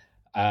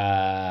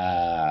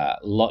a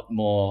lot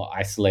more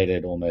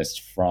isolated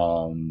almost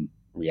from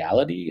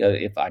reality.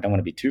 If I don't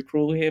want to be too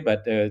cruel here,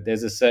 but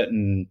there's a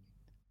certain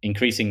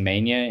increasing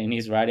mania in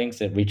his writings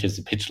that reaches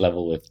the pitch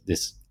level with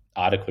this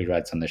article he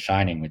writes on The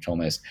Shining, which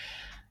almost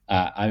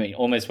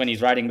when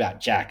he's writing about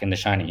Jack in The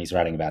Shining, he's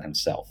writing about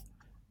himself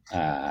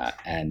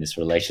and this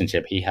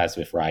relationship he has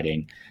with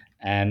writing.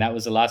 And that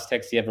was the last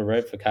text he ever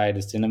wrote for Cahiers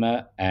du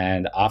Cinema.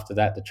 And after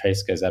that, the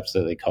trace goes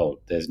absolutely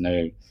cold.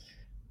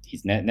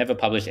 He's never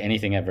published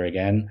anything ever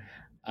again.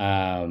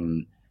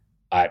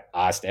 I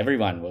asked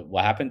everyone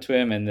what happened to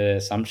him, and the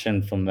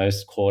assumption from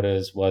most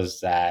quarters was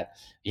that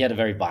he had a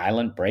very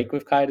violent break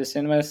with Cahiers du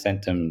Cinema,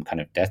 sent him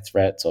kind of death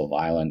threats or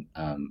violent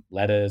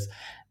letters,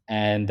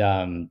 and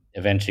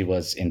eventually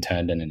was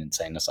interned in an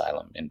insane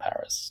asylum in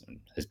Paris and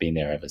has been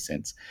there ever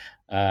since.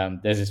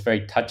 There's this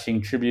very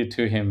touching tribute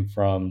to him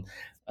from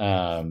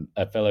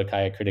a fellow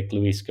Cahiers critic,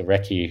 Luis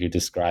Guerrecchi, who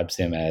describes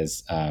him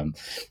as,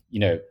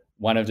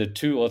 one of the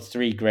 2 or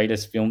 3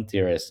 greatest film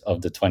theorists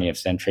of the 20th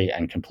century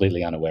and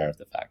completely unaware of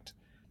the fact.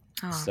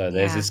 So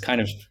there's this kind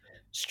of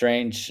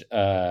strange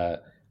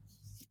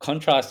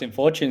contrast in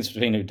fortunes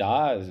between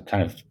Uda,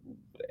 kind of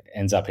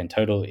ends up in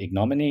total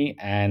ignominy,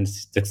 and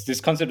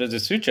this concept of the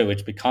suture,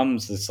 which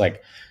becomes this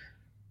like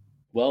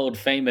world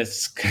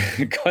famous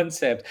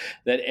concept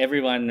that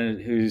everyone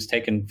who's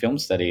taken film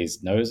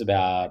studies knows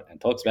about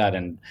and talks about,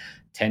 and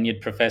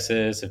tenured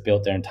professors have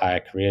built their entire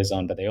careers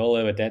on, but they all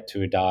owe a debt to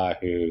Uda,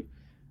 who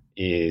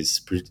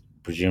is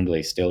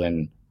presumably still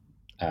in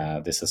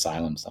this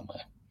asylum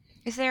somewhere.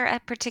 Is there a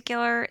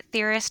particular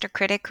theorist or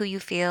critic who you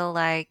feel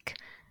like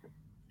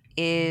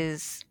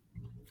is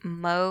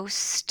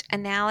most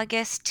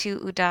analogous to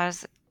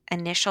Uda's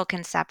initial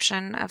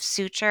conception of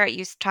suture?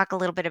 You talk a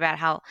little bit about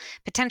how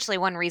potentially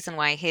one reason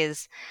why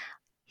his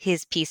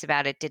piece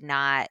about it did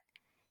not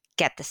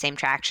get the same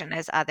traction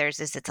as others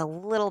is it's a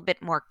little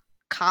bit more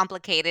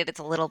complicated. It's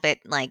a little bit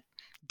like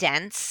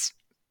dense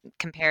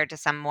compared to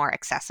some more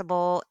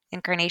accessible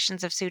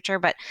incarnations of suture.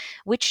 But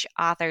which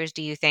authors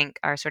do you think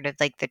are sort of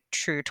like the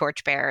true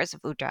torchbearers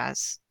of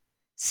Uda's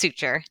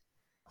suture?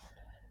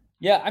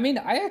 Yeah, I mean,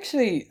 I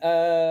actually,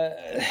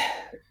 I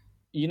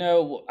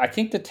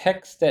think the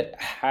texts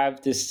that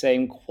have this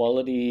same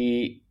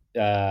quality,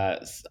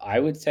 I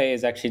would say,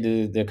 is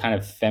actually the kind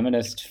of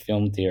feminist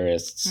film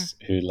theorists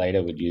who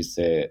later would use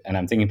and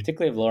I'm thinking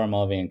particularly of Laura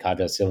Mulvey and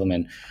Kadra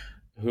Silverman,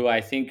 who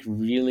I think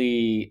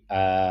really,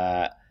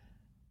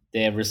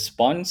 their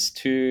response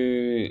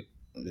to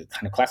the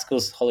kind of classical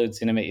Hollywood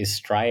cinema is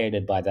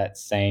striated by that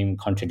same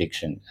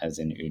contradiction as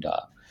in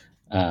Uda.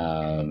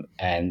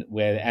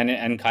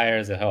 And Kaya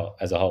as a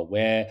whole,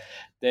 where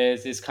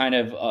there's this kind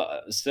of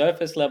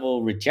surface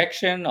level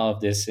rejection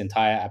of this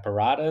entire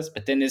apparatus,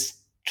 but then this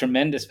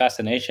tremendous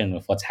fascination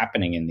with what's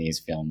happening in these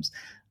films,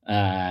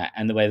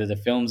 and the way that the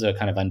films are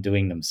kind of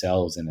undoing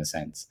themselves in a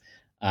sense.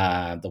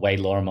 The way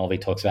Laura Mulvey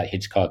talks about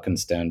Hitchcock and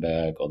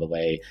Sternberg, or the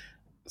way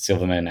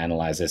Silverman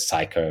analyzes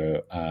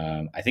Psycho.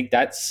 I think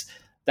I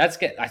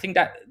think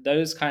that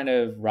those kind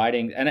of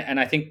writing, and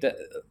I think that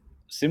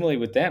similarly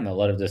with them, a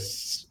lot of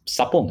this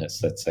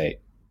suppleness, let's say,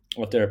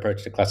 what their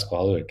approach to classical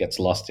Hollywood gets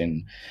lost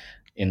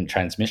in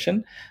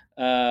transmission.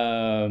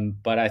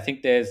 But I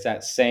think there's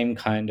that same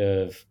kind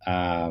of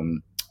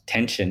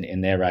tension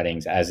in their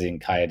writings as in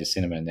Cahiers du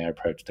Cinéma and their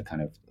approach to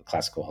kind of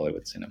classical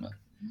Hollywood cinema.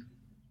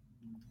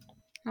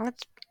 Well,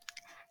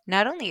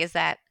 not only is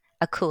that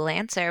a cool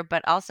answer,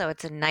 but also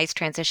it's a nice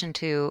transition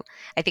to,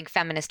 I think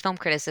feminist film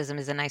criticism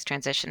is a nice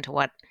transition to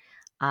what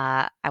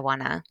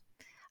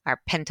our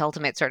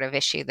penultimate sort of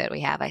issue that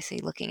we have, I see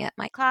looking at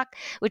my clock,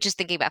 which is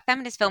thinking about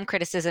feminist film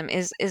criticism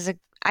is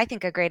I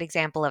think a great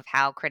example of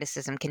how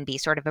criticism can be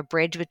sort of a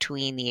bridge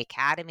between the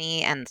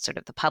academy and sort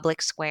of the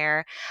public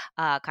square,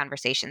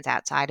 conversations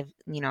outside of,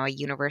 a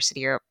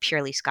university or a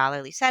purely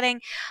scholarly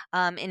setting,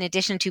 in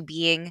addition to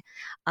being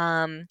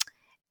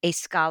a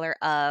scholar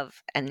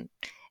of and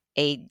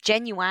a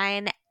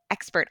genuine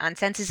expert on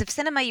senses of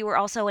cinema. You were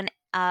also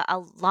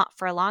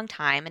for a long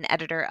time an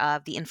editor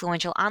of the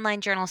influential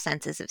online journal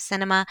Senses of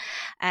Cinema,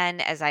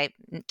 and as I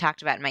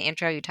talked about in my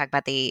intro, you talk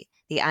about the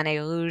Année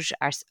Rouge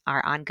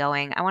are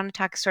ongoing. I want to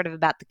talk sort of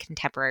about the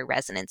contemporary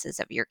resonances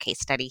of your case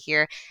study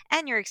here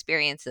and your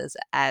experiences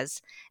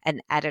as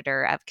an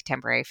editor of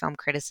contemporary film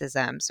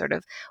criticism. Sort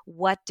of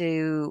what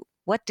do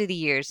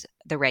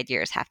the red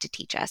years have to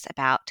teach us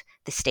about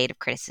the state of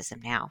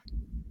criticism now?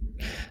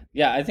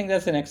 Yeah, I think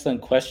that's an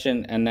excellent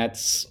question. And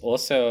that's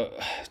also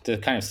the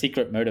kind of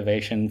secret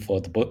motivation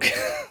for the book,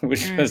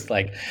 which was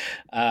like,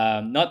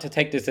 not to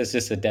take this as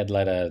just a dead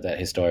letter that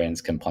historians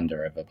can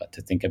ponder over, but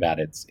to think about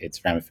its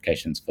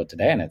ramifications for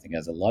today. And I think it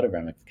has a lot of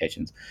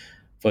ramifications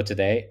for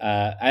today.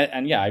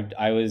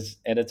 I was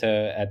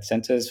editor at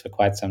Senses for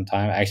quite some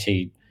time. I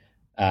actually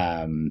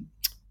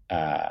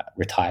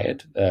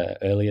retired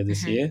earlier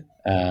this year,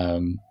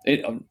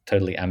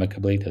 totally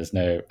amicably. There's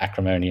no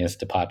acrimonious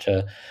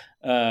departure.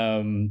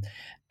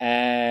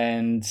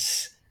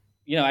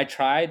 I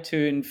tried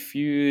to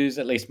infuse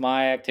at least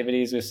my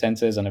activities with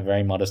Senses on a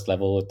very modest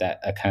level with that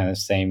a kind of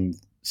same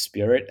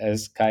spirit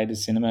as Cahiers du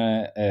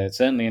Cinéma,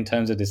 certainly in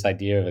terms of this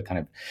idea of a kind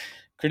of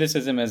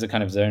criticism as a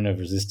kind of zone of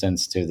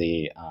resistance to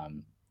the,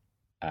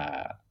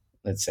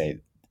 let's say,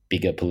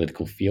 bigger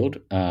political field,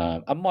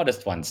 a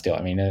modest one still.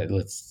 I mean,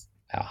 let's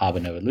harbor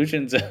no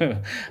illusions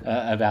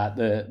about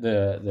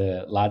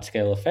the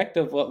large-scale effect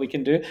of what we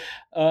can do,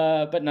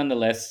 but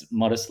nonetheless,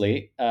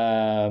 modestly.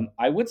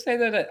 I would say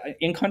that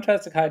in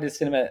contrast to Cahiers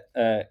du Cinéma,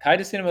 Cahiers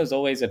du Cinéma was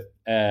always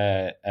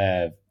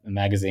a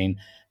magazine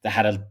that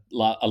had a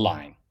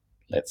line,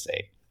 let's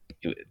say.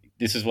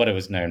 This is what it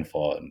was known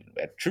for.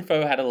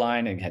 Truffaut had a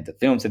line, and he had the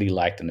films that he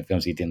liked and the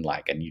films he didn't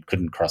like, and you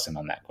couldn't cross him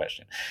on that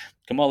question.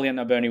 Comolli and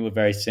Narboni were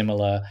very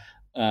similar.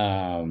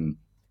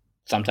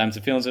 Sometimes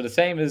the films are the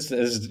same as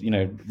in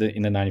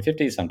the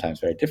 1950s,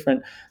 sometimes very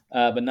different.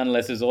 But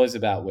nonetheless, it's always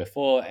about we're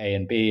for A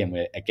and B and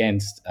we're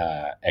against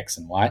X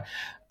and Y.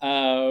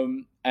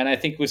 And I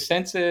think with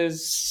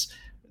Senses,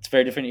 it's a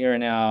very different era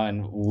now.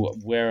 And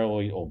where are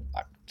we, or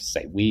I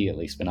say we, at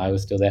least when I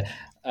was still there,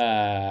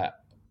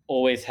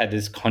 always had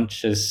this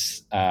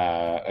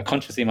a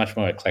consciously much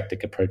more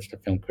eclectic approach to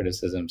film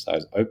criticism. So I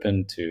was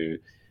open to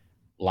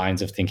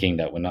lines of thinking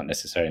that were not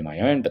necessarily my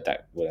own, but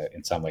that were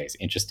in some ways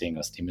interesting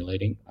or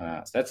stimulating.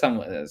 So that's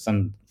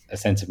a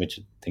sense in which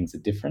things are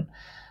different.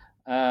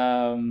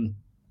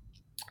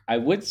 I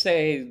would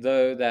say,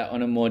 though, that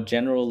on a more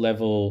general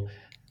level,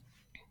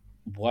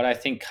 what I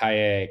think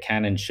Kaye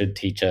can and should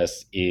teach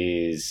us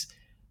is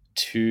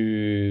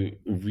to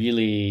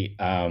really,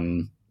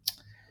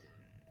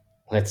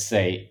 let's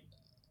say,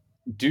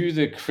 do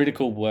the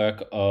critical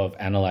work of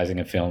analyzing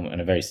a film on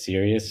a very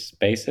serious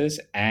basis,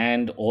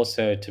 and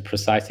also to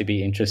precisely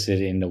be interested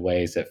in the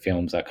ways that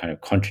films are kind of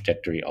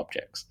contradictory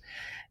objects.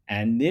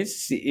 And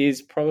this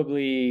is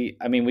probably,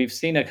 I mean, we've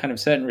seen a kind of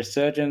certain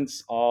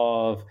resurgence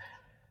of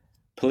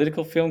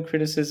political film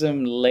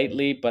criticism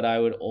lately, but I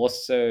would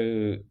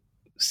also,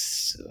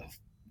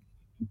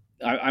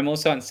 I'm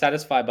also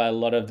unsatisfied by a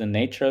lot of the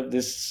nature of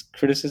this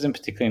criticism,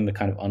 particularly in the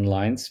kind of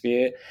online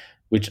sphere,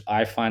 which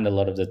I find a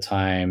lot of the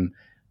time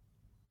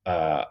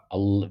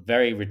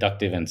very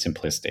reductive and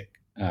simplistic.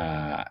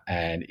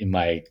 And in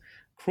my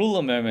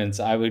crueler moments,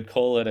 I would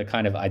call it a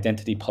kind of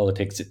identity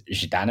politics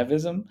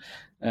Zhdanovism.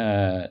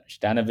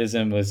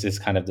 Zhdanovism was this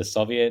kind of the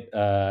Soviet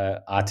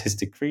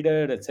artistic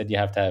credo that said you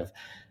have to have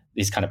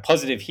these kind of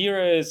positive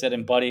heroes that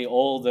embody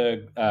all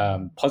the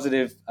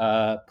positive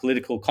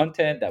political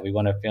content that we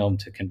want a film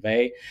to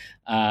convey.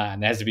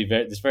 And there has to be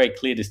this very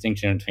clear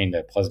distinction between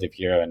the positive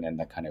hero and then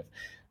the kind of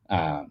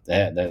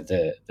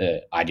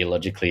the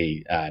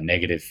ideologically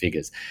negative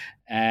figures.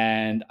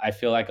 And I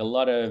feel like a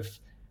lot of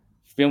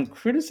film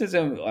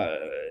criticism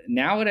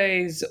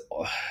nowadays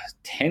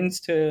tends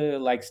to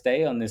like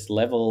stay on this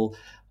level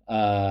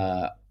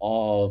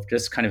of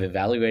just kind of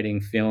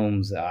evaluating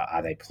films.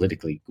 Are they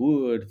politically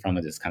good from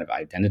this kind of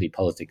identity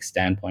politics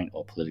standpoint,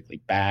 or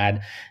politically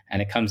bad?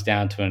 And it comes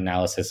down to an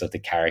analysis of the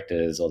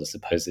characters or the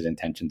supposed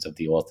intentions of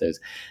the authors.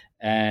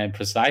 And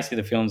precisely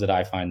the films that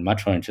I find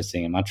much more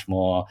interesting and much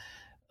more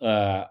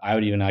I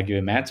would even argue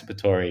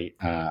emancipatory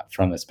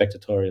from a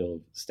spectatorial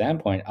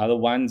standpoint are the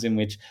ones in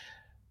which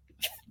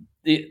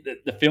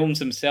the films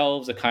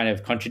themselves are kind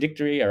of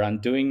contradictory, are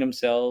undoing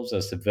themselves,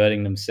 or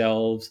subverting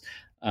themselves,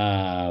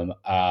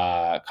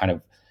 are kind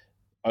of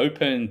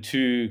open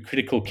to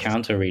critical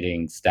counter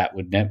readings that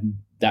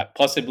that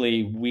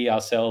possibly we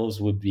ourselves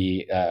would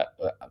be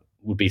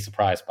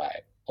surprised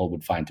by or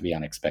would find to be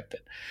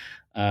unexpected.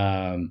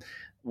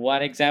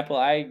 One example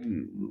I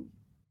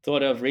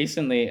thought of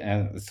recently,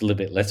 and it's a little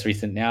bit less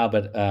recent now,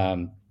 but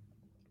I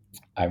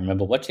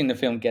remember watching the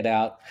film Get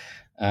Out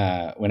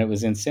when it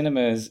was in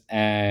cinemas,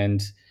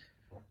 and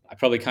I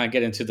probably can't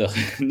get into the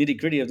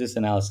nitty-gritty of this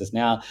analysis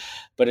now,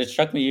 but it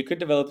struck me you could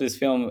develop this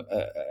film,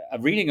 a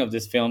reading of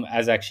this film,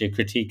 as actually a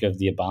critique of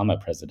the Obama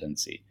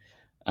presidency,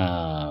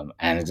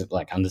 and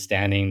like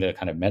understanding the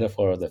kind of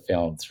metaphor of the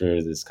film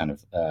through this kind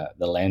of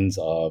the lens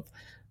of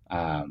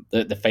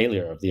the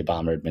failure of the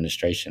Obama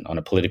administration on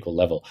a political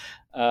level,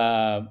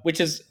 which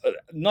is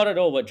not at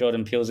all what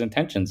Jordan Peele's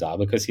intentions are,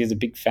 because he's a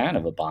big fan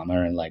of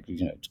Obama and like,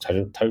 you know,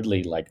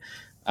 totally like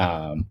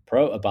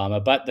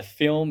pro-Obama. But the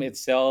film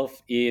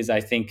itself is, I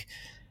think,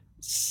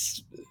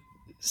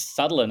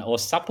 subtle or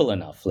supple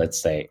enough,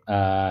 let's say,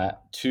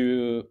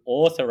 to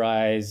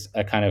authorize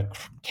a kind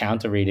of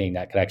counter reading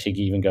that could actually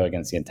even go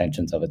against the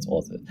intentions of its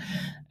author.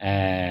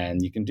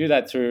 And you can do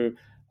that through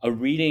a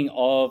reading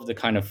of the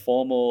kind of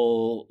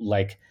formal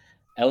like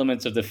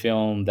elements of the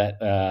film that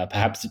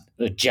perhaps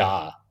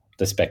jar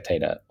the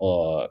spectator,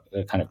 or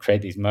kind of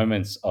create these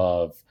moments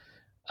of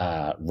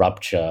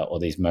rupture, or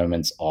these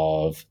moments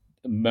of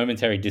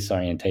momentary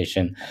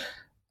disorientation.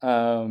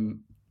 I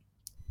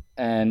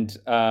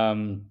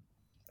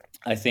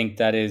think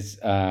that is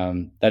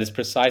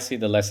precisely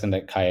the lesson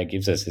that Kaye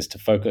gives us, is to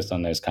focus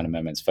on those kind of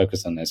moments,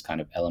 focus on those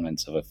kind of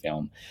elements of a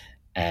film,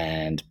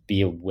 and be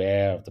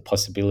aware of the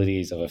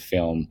possibilities of a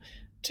film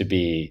to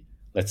be,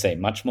 let's say,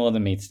 much more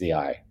than meets the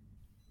eye.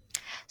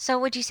 So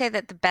would you say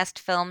that the best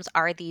films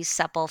are these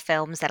supple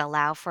films that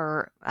allow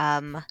for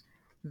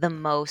the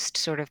most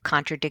sort of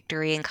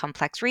contradictory and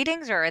complex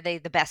readings, or are they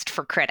the best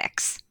for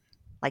critics?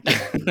 Like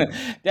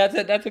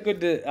that's a good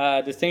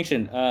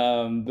distinction,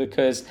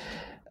 because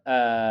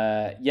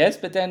yes,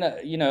 but then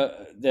you know,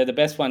 they're the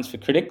best ones for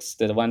critics.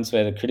 They're the ones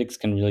where the critics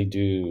can really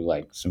do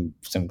like some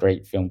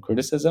great film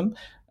criticism.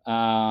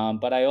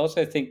 But I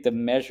also think the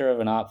measure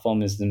of an art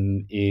form is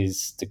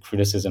the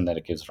criticism that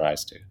it gives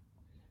rise to.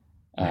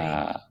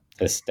 Right.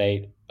 The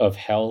state of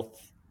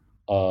health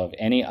of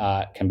any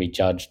art can be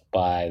judged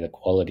by the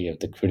quality of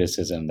the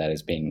criticism that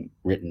is being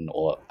written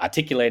or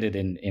articulated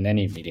in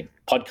any medium.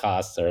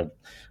 Podcasts are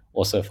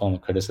also a form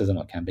of criticism,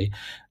 or can be,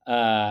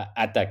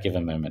 at that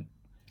given moment.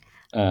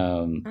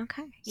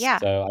 Okay. Yeah.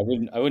 So I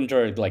wouldn't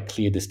draw a like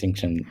clear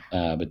distinction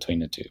between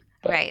the two.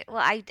 But. Right.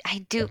 Well,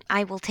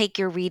 I will take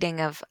your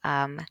reading of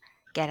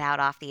Get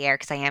Out off the air,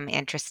 because I am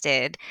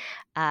interested.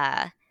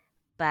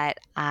 But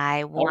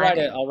I'll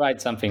write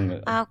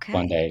something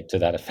one day to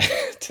that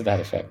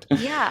effect.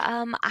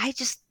 Yeah.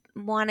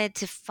 wanted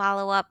to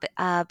follow up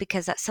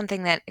because that's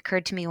something that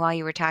occurred to me while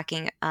you were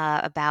talking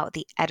about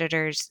the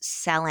editors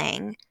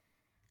selling.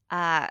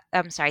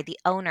 The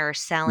owner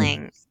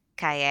selling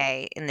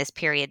Kaye in this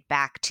period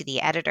back to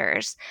the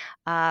editors.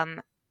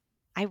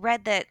 I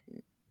read that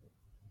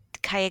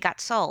Kaye got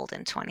sold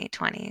in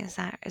 2020. Is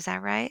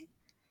that right?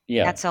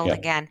 Yeah. Got sold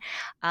again.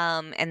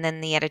 And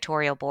then the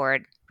editorial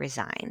board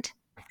resigned.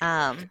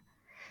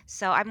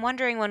 So I'm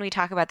wondering, when we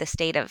talk about the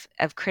state of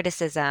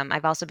criticism,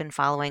 I've also been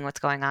following what's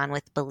going on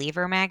with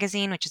Believer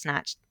magazine, which is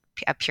not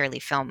a purely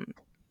film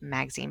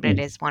magazine, but it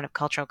is one of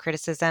cultural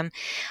criticism.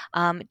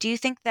 Do you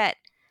think that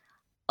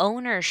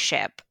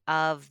ownership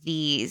of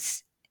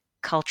these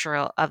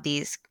cultural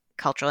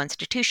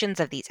institutions,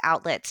 of these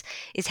outlets,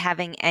 is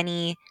having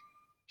any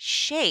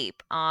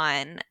shape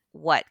on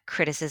what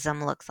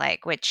criticism looks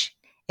like? Which,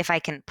 if I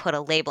can put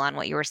a label on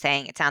what you were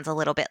saying, it sounds a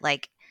little bit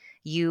like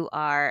you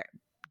are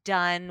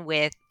done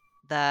with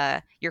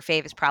your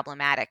fave is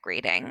problematic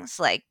readings.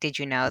 Like, did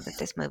you know that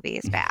this movie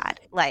is bad?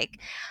 Like,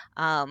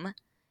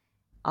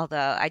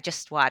 although I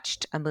just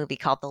watched a movie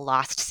called The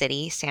Lost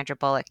City, Sandra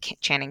Bullock,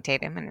 Channing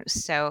Tatum, and it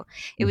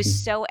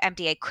was so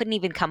empty. I couldn't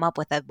even come up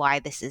with a why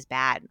this is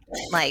bad.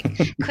 Like,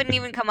 couldn't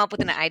even come up with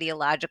an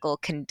ideological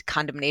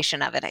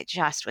condemnation of it. I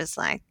just was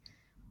like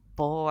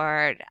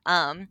bored.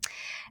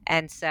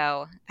 And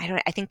so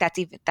I think that's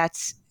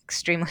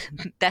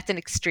an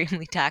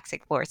extremely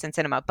toxic force in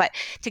cinema. But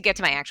to get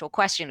to my actual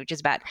question, which is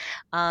about,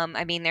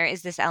 there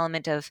is this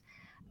element of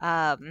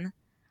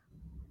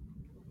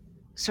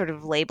sort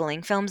of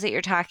labeling films that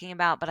you're talking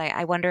about, but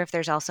I wonder if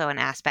there's also an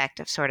aspect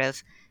of sort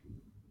of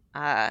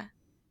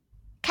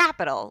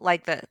capital,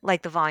 like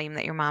the volume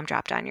that your mom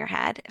dropped on your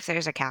head, if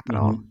there's a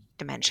capital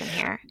dimension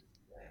here.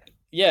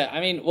 Yeah,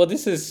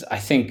 this is, I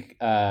think,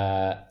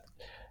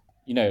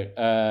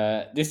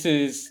 this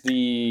is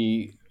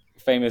the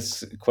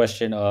famous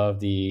question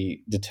of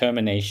the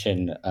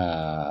determination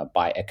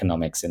by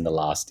economics in the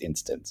last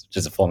instance, which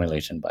is a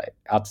formulation by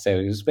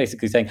Althusser. He was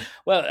basically saying,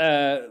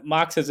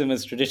 Marxism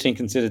is traditionally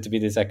considered to be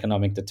this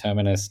economic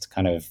determinist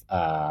kind of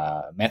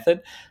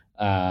method,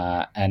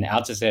 and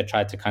Althusser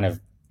tried to kind of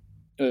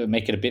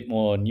make it a bit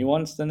more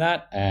nuanced than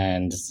that,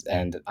 and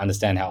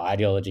understand how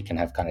ideology can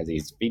have kind of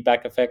these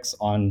feedback effects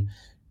on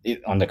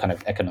the kind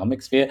of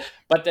economic sphere.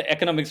 But the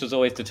economics was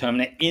always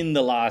determinant in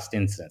the last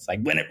instance.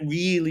 Like, when it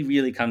really,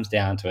 really comes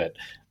down to it,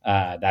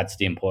 that's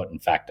the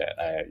important factor.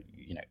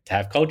 To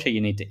have culture, you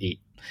need to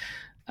eat.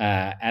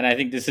 And I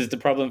think this is the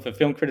problem for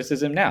film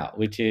criticism now,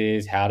 which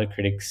is, how do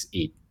critics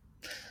eat?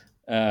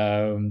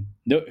 Who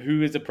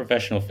is a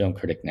professional film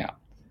critic now?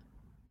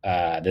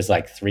 There's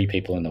like 3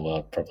 people in the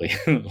world probably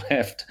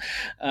left.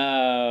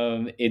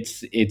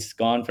 It's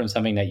gone from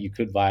something that you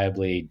could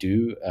viably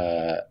do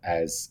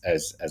as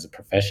a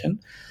profession.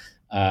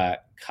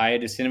 Cahiers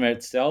du Cinéma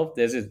itself,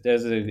 there's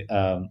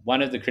a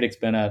one of the critics,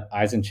 Bernard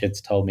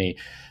Eisenschitz, told me,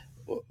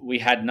 we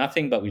had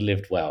nothing but we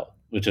lived well,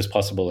 which was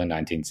possible in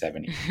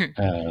 1970.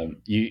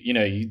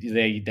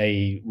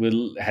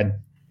 They had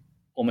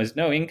almost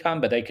no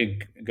income, but they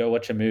could go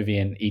watch a movie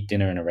and eat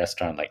dinner in a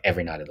restaurant like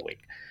every night of the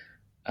week.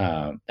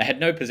 They had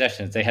no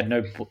possessions. They had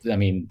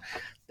they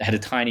had a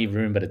tiny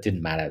room, but it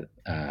didn't matter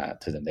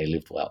to them. They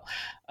lived well.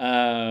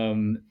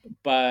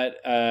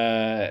 But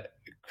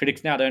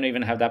critics now don't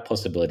even have that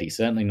possibility,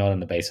 certainly not on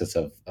the basis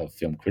of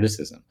film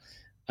criticism.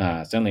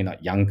 Certainly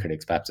not young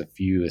critics. Perhaps a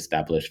few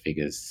established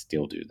figures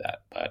still do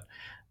that.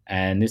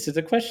 And this is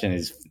the question,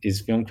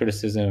 is film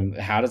criticism,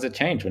 how does it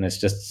change when it's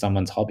just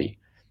someone's hobby?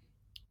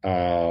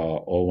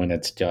 Or when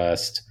it's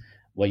just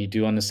what you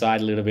do on the side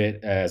a little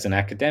bit as an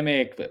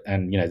academic,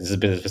 and there's a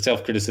bit of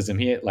self-criticism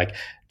here, like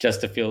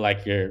just to feel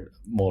like you're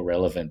more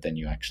relevant than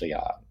you actually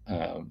are,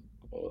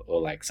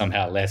 or like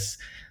somehow less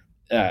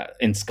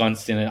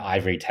ensconced in an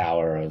ivory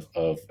tower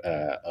of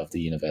the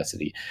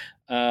university.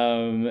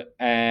 I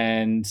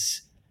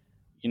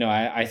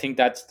think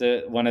that's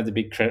one of the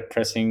big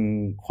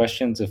pressing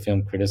questions of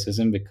film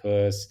criticism,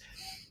 because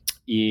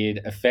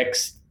it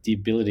affects the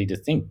ability to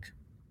think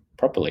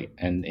properly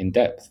and in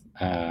depth.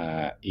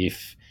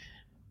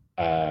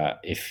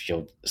 If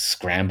you're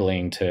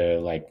scrambling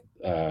to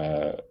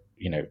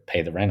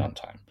pay the rent on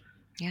time.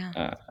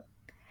 Yeah.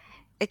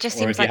 It just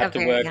seems like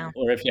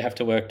or if you have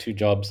to work 2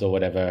 jobs or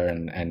whatever,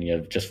 and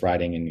you're just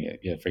writing in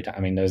your free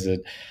time.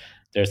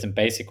 There are some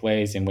basic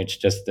ways in which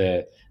just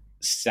the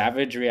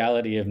savage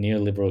reality of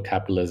neoliberal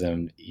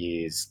capitalism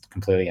is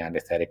completely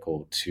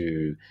antithetical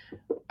to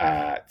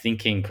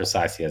thinking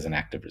precisely as an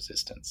act of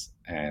resistance.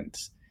 And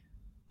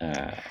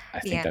I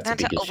think that's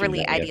not a big to issue overly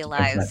that we have to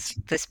idealize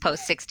this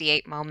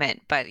post-68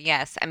 moment, but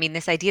yes,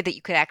 this idea that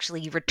you could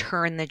actually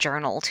return the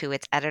journal to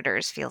its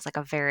editors feels like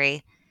a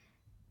very,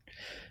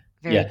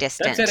 very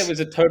distant. That said, it was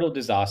a total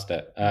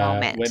disaster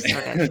moment,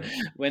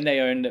 when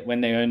they owned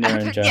their own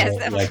journal.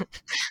 Yes.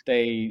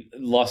 They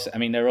lost.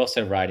 They're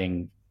also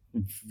writing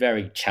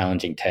very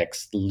challenging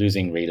text,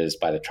 losing readers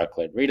by the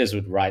truckload. Readers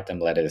would write them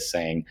letters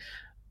saying,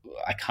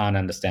 I can't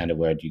understand a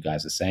word you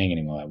guys are saying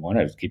anymore. I want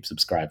to keep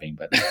subscribing,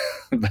 but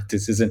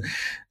this isn't.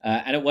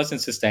 And it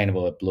wasn't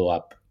sustainable. It blew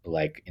up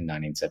like in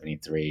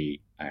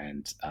 1973.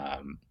 And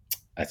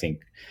I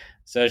think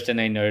Serge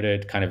Denay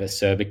noted kind of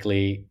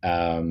acerbically,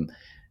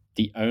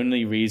 the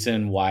only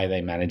reason why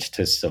they managed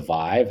to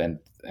survive and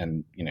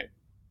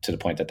to the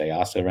point that they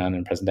are still around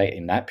in present day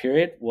in that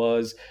period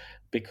was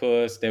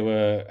because there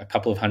were a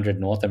couple of hundred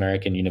North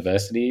American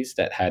universities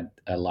that had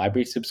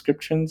library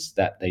subscriptions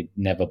that they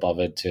never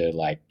bothered to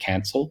like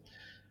cancel.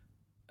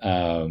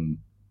 And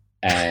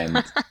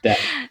that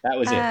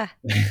was it.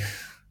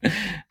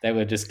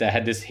 They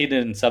had this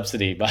hidden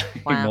subsidy by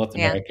North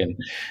American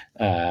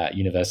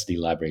university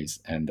libraries,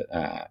 and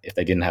if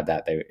they didn't have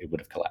that, it would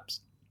have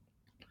collapsed.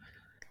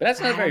 But that's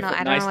not very nice.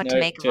 I don't know what to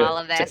make of all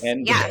of this.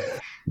 Yeah.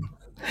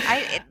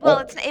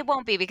 It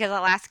won't be, because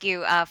I'll ask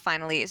you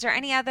finally, are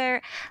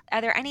there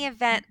any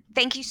event?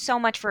 Thank you so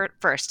much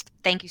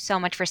thank you so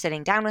much for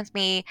sitting down with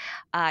me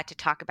to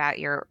talk about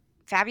your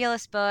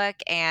fabulous book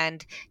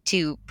and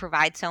to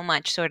provide so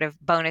much sort of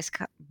bonus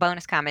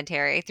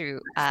commentary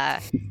through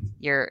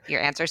your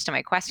answers to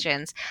my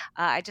questions.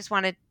 I just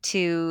wanted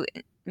to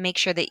make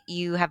sure that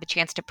you have a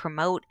chance to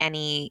promote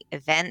any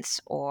events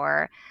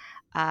or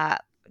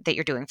that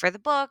you're doing for the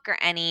book, or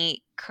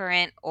any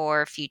current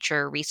or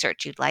future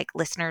research you'd like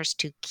listeners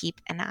to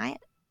keep an eye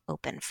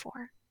open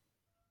for.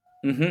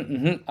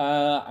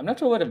 I'm not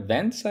sure what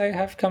events I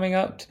have coming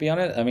up, to be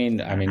honest. I'm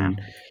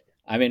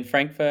in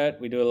Frankfurt.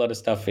 We do a lot of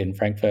stuff in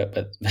Frankfurt,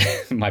 but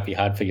it might be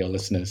hard for your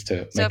listeners to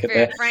make it there. So if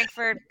you're in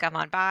Frankfurt, come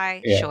on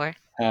by. Yeah. Sure.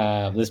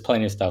 There's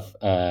plenty of stuff.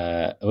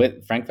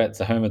 With Frankfurt's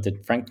the home of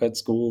the Frankfurt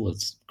School.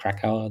 It's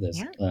Krakow.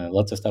 There's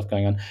lots of stuff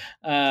going on.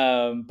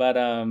 But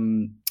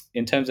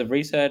in terms of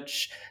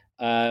research,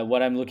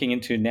 what I'm looking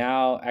into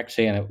now,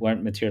 actually, and it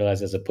won't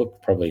materialize as a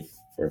book probably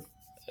for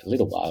a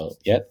little while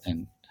yet,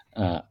 and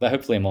but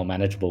hopefully a more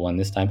manageable one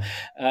this time,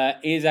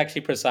 is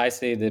actually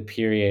precisely the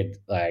period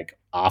like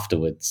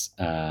afterwards.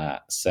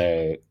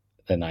 So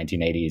the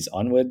 1980s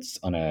onwards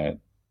on a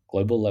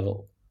global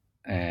level,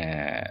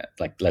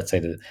 like let's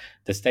say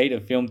the state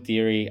of film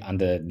theory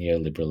under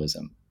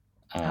neoliberalism.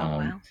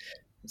 Wow.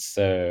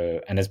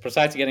 So, and it's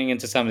precisely getting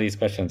into some of these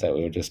questions that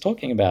we were just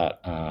talking about.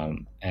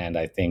 And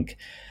I think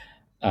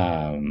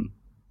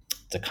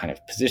the kind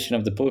of position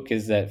of the book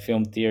is that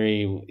film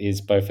theory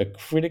is both a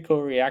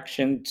critical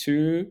reaction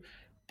to,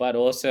 but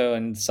also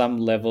on some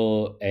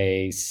level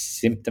a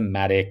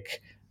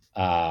symptomatic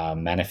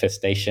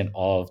manifestation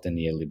of the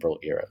neoliberal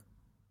era.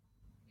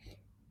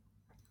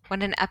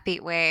 What an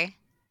upbeat way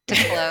to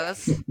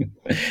close.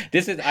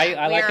 This is This is the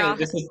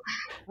hangover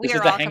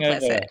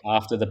complicit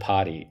after the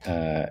party.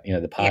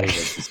 The party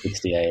was the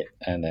 68,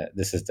 and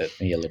this is the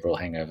neoliberal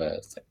hangover.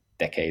 It's like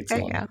decades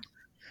long. Go.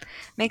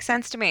 Makes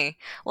sense to me.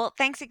 Well,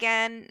 thanks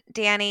again,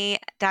 Danny,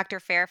 Dr.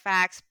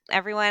 Fairfax.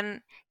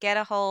 Everyone, get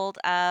a hold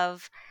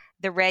of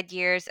The Red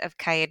Years of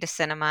Cahiers du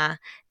Cinema.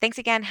 Thanks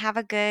again. Have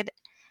a good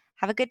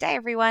day,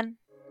 everyone.